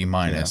giving it a B-.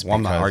 Yeah, well,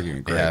 I'm not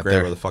arguing. Grade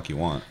where the fuck you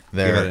want.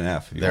 Give it an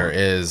F.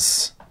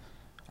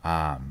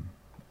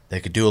 They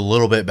could do a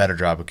little bit better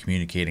job of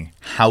communicating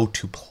how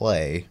to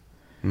play.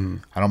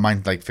 I don't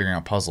mind like figuring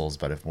out puzzles,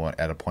 but if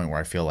at a point where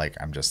I feel like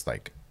I'm just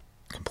like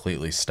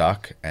completely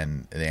stuck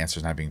and the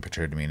answer's not being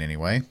portrayed to me in any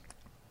way.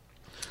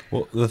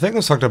 Well, the thing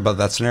that's talked about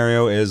that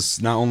scenario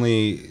is not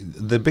only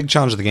the big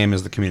challenge of the game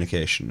is the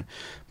communication,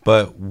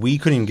 but we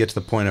couldn't even get to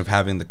the point of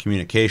having the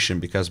communication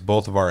because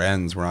both of our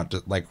ends were not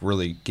like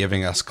really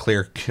giving us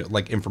clear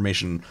like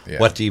information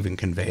what to even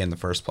convey in the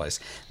first place.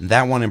 And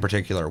that one in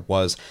particular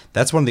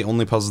that's one of the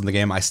only puzzles in the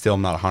game I still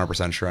am not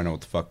 100% sure I know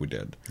what the fuck we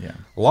did. Yeah,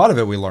 a lot of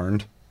it we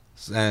learned.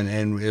 And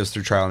it was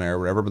through trial and error or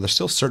whatever, but there's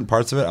still certain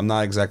parts of it I'm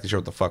not exactly sure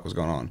what the fuck was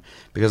going on.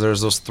 Because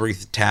there's those 3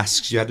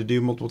 tasks you had to do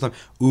multiple times.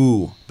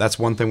 Ooh, that's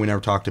one thing we never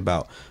talked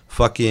about.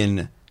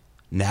 Fucking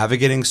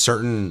navigating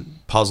certain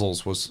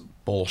puzzles was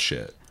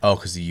bullshit. Oh,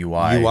 because the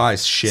UI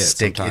is shit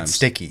sometimes. It's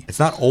sticky. It's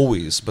not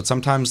always, but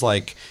sometimes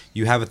like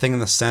you have a thing in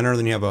the center,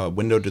 then you have a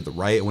window to the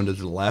right, a window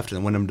to the left,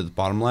 and a window to the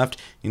bottom left,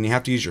 and you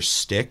have to use your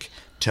stick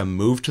to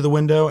move to the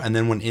window, and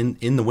then when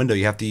in the window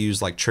you have to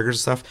use like triggers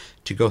and stuff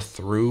to go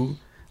through.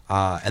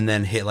 And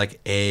then hit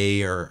like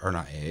A or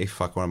not A,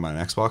 fuck, what am I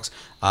on Xbox?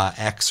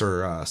 X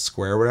or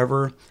square or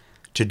whatever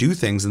to do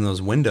things in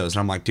those windows. And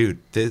I'm like, dude,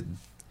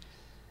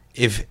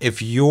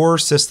 if your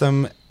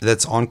system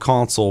that's on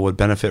console would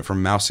benefit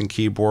from mouse and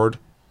keyboard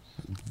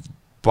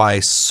by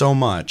so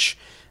much,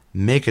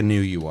 make a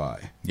new UI.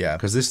 Yeah.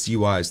 Because this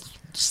UI is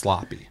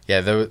sloppy.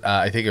 Yeah,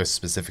 I think it was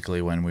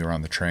specifically when we were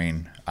on the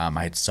train.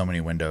 I had so many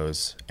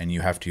windows, and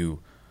you have to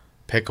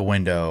pick a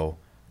window,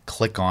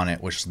 click on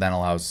it, which then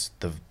allows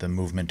the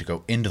movement to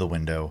go into the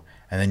window,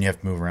 and then you have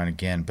to move around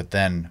again. But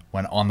then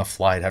when on the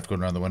fly, I'd have to go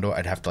to another window.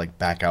 I'd have to like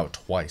back out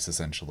twice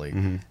essentially,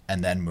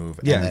 and then move.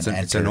 Yeah, and then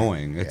it's enter.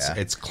 annoying. It's Yeah.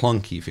 it's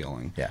clunky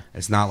feeling. Yeah.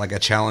 It's not like a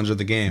challenge of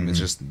the game. It's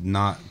just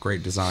not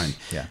great design.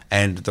 Yeah.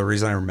 And the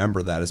reason I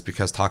remember that is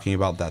because talking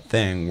about that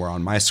thing where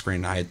on my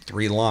screen I had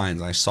 3 lines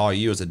and I saw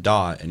you as a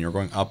dot and you're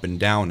going up and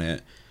down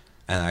it,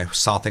 and I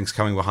saw things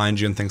coming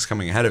behind you and things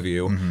coming ahead of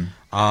you.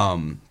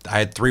 I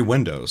had 3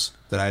 windows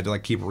that I had to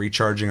like keep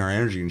recharging our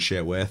energy and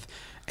shit with,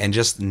 and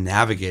just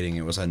navigating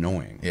it was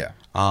annoying. Yeah.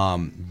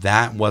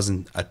 That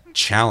wasn't a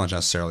challenge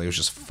necessarily. It was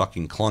just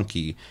fucking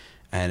clunky,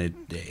 and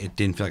it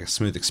didn't feel like a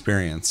smooth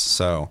experience.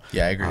 So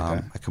Yeah, I agree with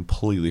that. I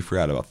completely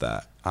forgot about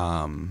that.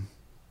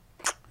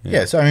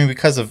 Yeah. So I mean,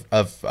 because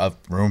of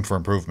room for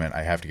improvement,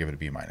 I have to give it a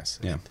B minus.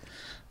 Yeah.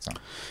 So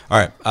All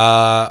right.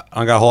 I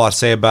don't got a whole lot to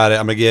say about it.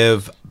 I'm gonna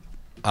give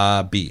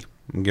B.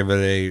 I'm gonna give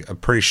it a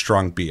pretty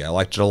strong B. I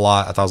liked it a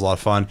lot. I thought it was a lot of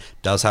fun.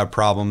 Does have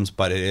problems,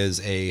 but it is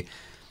a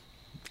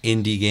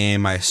indie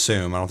game, I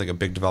assume. I don't think a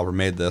big developer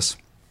made this.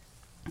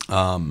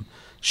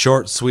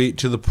 Short, sweet,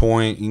 to the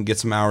point. You can get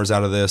some hours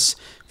out of this.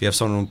 If you have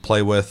someone to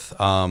play with,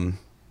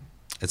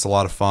 it's a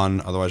lot of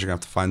fun. Otherwise, you're going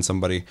to have to find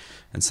somebody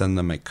and send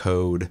them a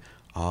code.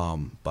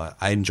 But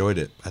I enjoyed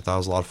it. I thought it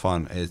was a lot of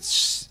fun.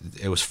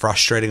 It was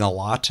frustrating a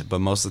lot, but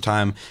most of the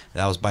time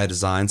that was by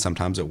design.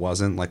 Sometimes it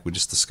wasn't, like we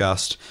just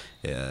discussed.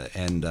 Yeah,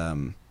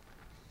 it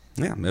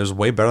was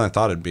way better than I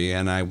thought it'd be,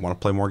 and I want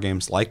to play more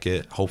games like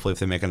it. Hopefully, if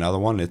they make another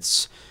one,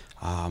 it's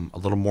a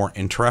little more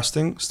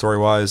interesting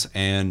story-wise,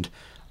 and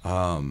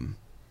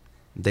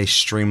they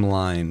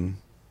streamline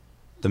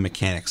the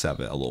mechanics of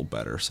it a little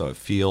better, so it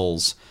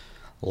feels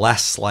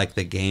less like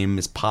the game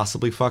is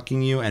possibly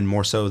fucking you, and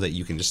more so that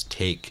you can just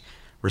take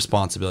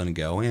responsibility and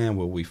go,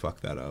 well, we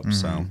fucked that up.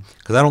 So,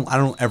 because I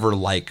don't ever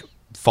like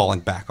falling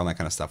back on that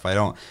kind of stuff.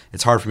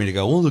 It's hard for me to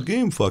go, well, the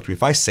game fucked me.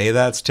 If I say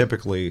that, it's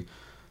typically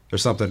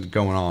there's something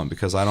going on,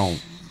 because I'm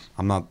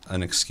not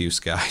an excuse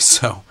guy.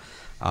 So,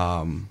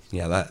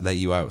 that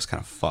UI was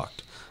kind of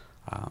fucked.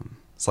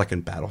 It's like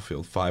in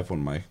Battlefield 5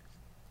 when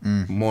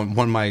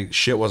my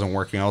shit wasn't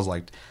working, I was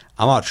like,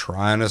 I'm not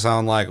trying to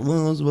sound like,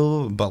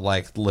 but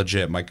like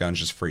legit, my gun's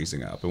just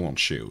freezing up. It won't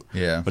shoot.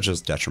 Yeah. Which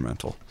is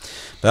detrimental.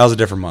 But that was a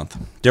different month.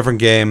 Different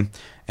game.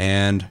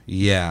 And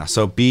yeah,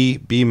 so B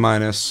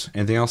minus.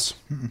 Anything else?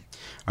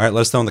 All right,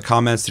 let us know in the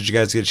comments. Did you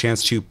guys get a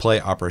chance to play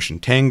Operation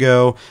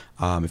Tango?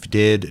 If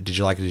you did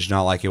you like it? Did you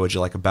not like it? What did you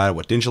like about it?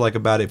 What didn't you like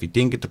about it? If you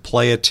didn't get to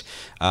play it,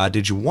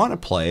 did you want to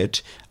play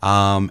it?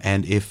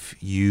 And if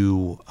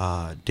you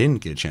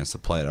didn't get a chance to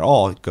play it at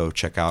all, go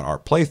check out our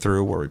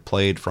playthrough where we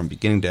played from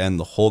beginning to end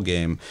the whole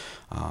game,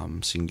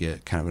 so you can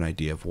get kind of an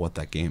idea of what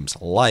that game's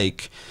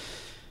like.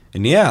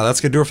 And yeah,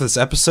 that's going to do it for this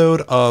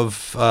episode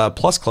of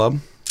Plus Club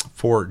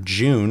for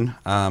June.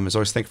 As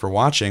always, thank you for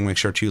watching. Make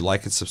sure to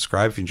like and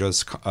subscribe if you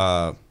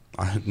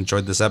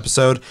enjoyed this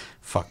episode.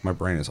 Fuck, my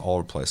brain is all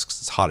over the place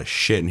because it's hot as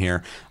shit in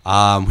here.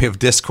 We have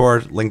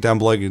Discord, link down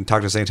below. You can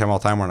talk to us anytime, all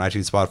the time. We're on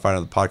iTunes, Spotify, and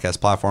other podcast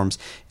platforms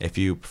if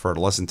you prefer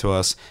to listen to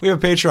us. We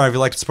have a Patreon if you'd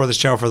like to support this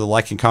channel for the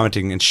liking,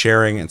 commenting, and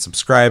sharing, and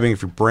subscribing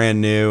if you're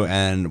brand new.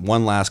 And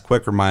one last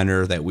quick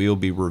reminder that we will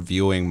be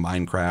reviewing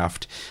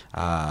Minecraft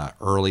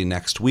early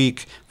next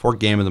week for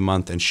Game of the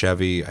Month, and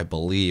Chevy, I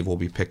believe, will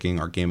be picking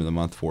our Game of the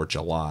Month for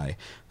July.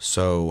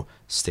 So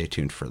stay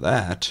tuned for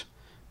that.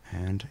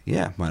 And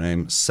yeah, my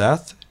name's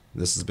Seth.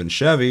 This has been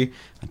Chevy.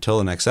 Until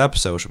the next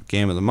episode of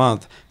Game of the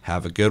Month,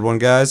 have a good one,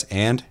 guys,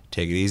 and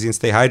take it easy and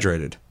stay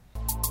hydrated.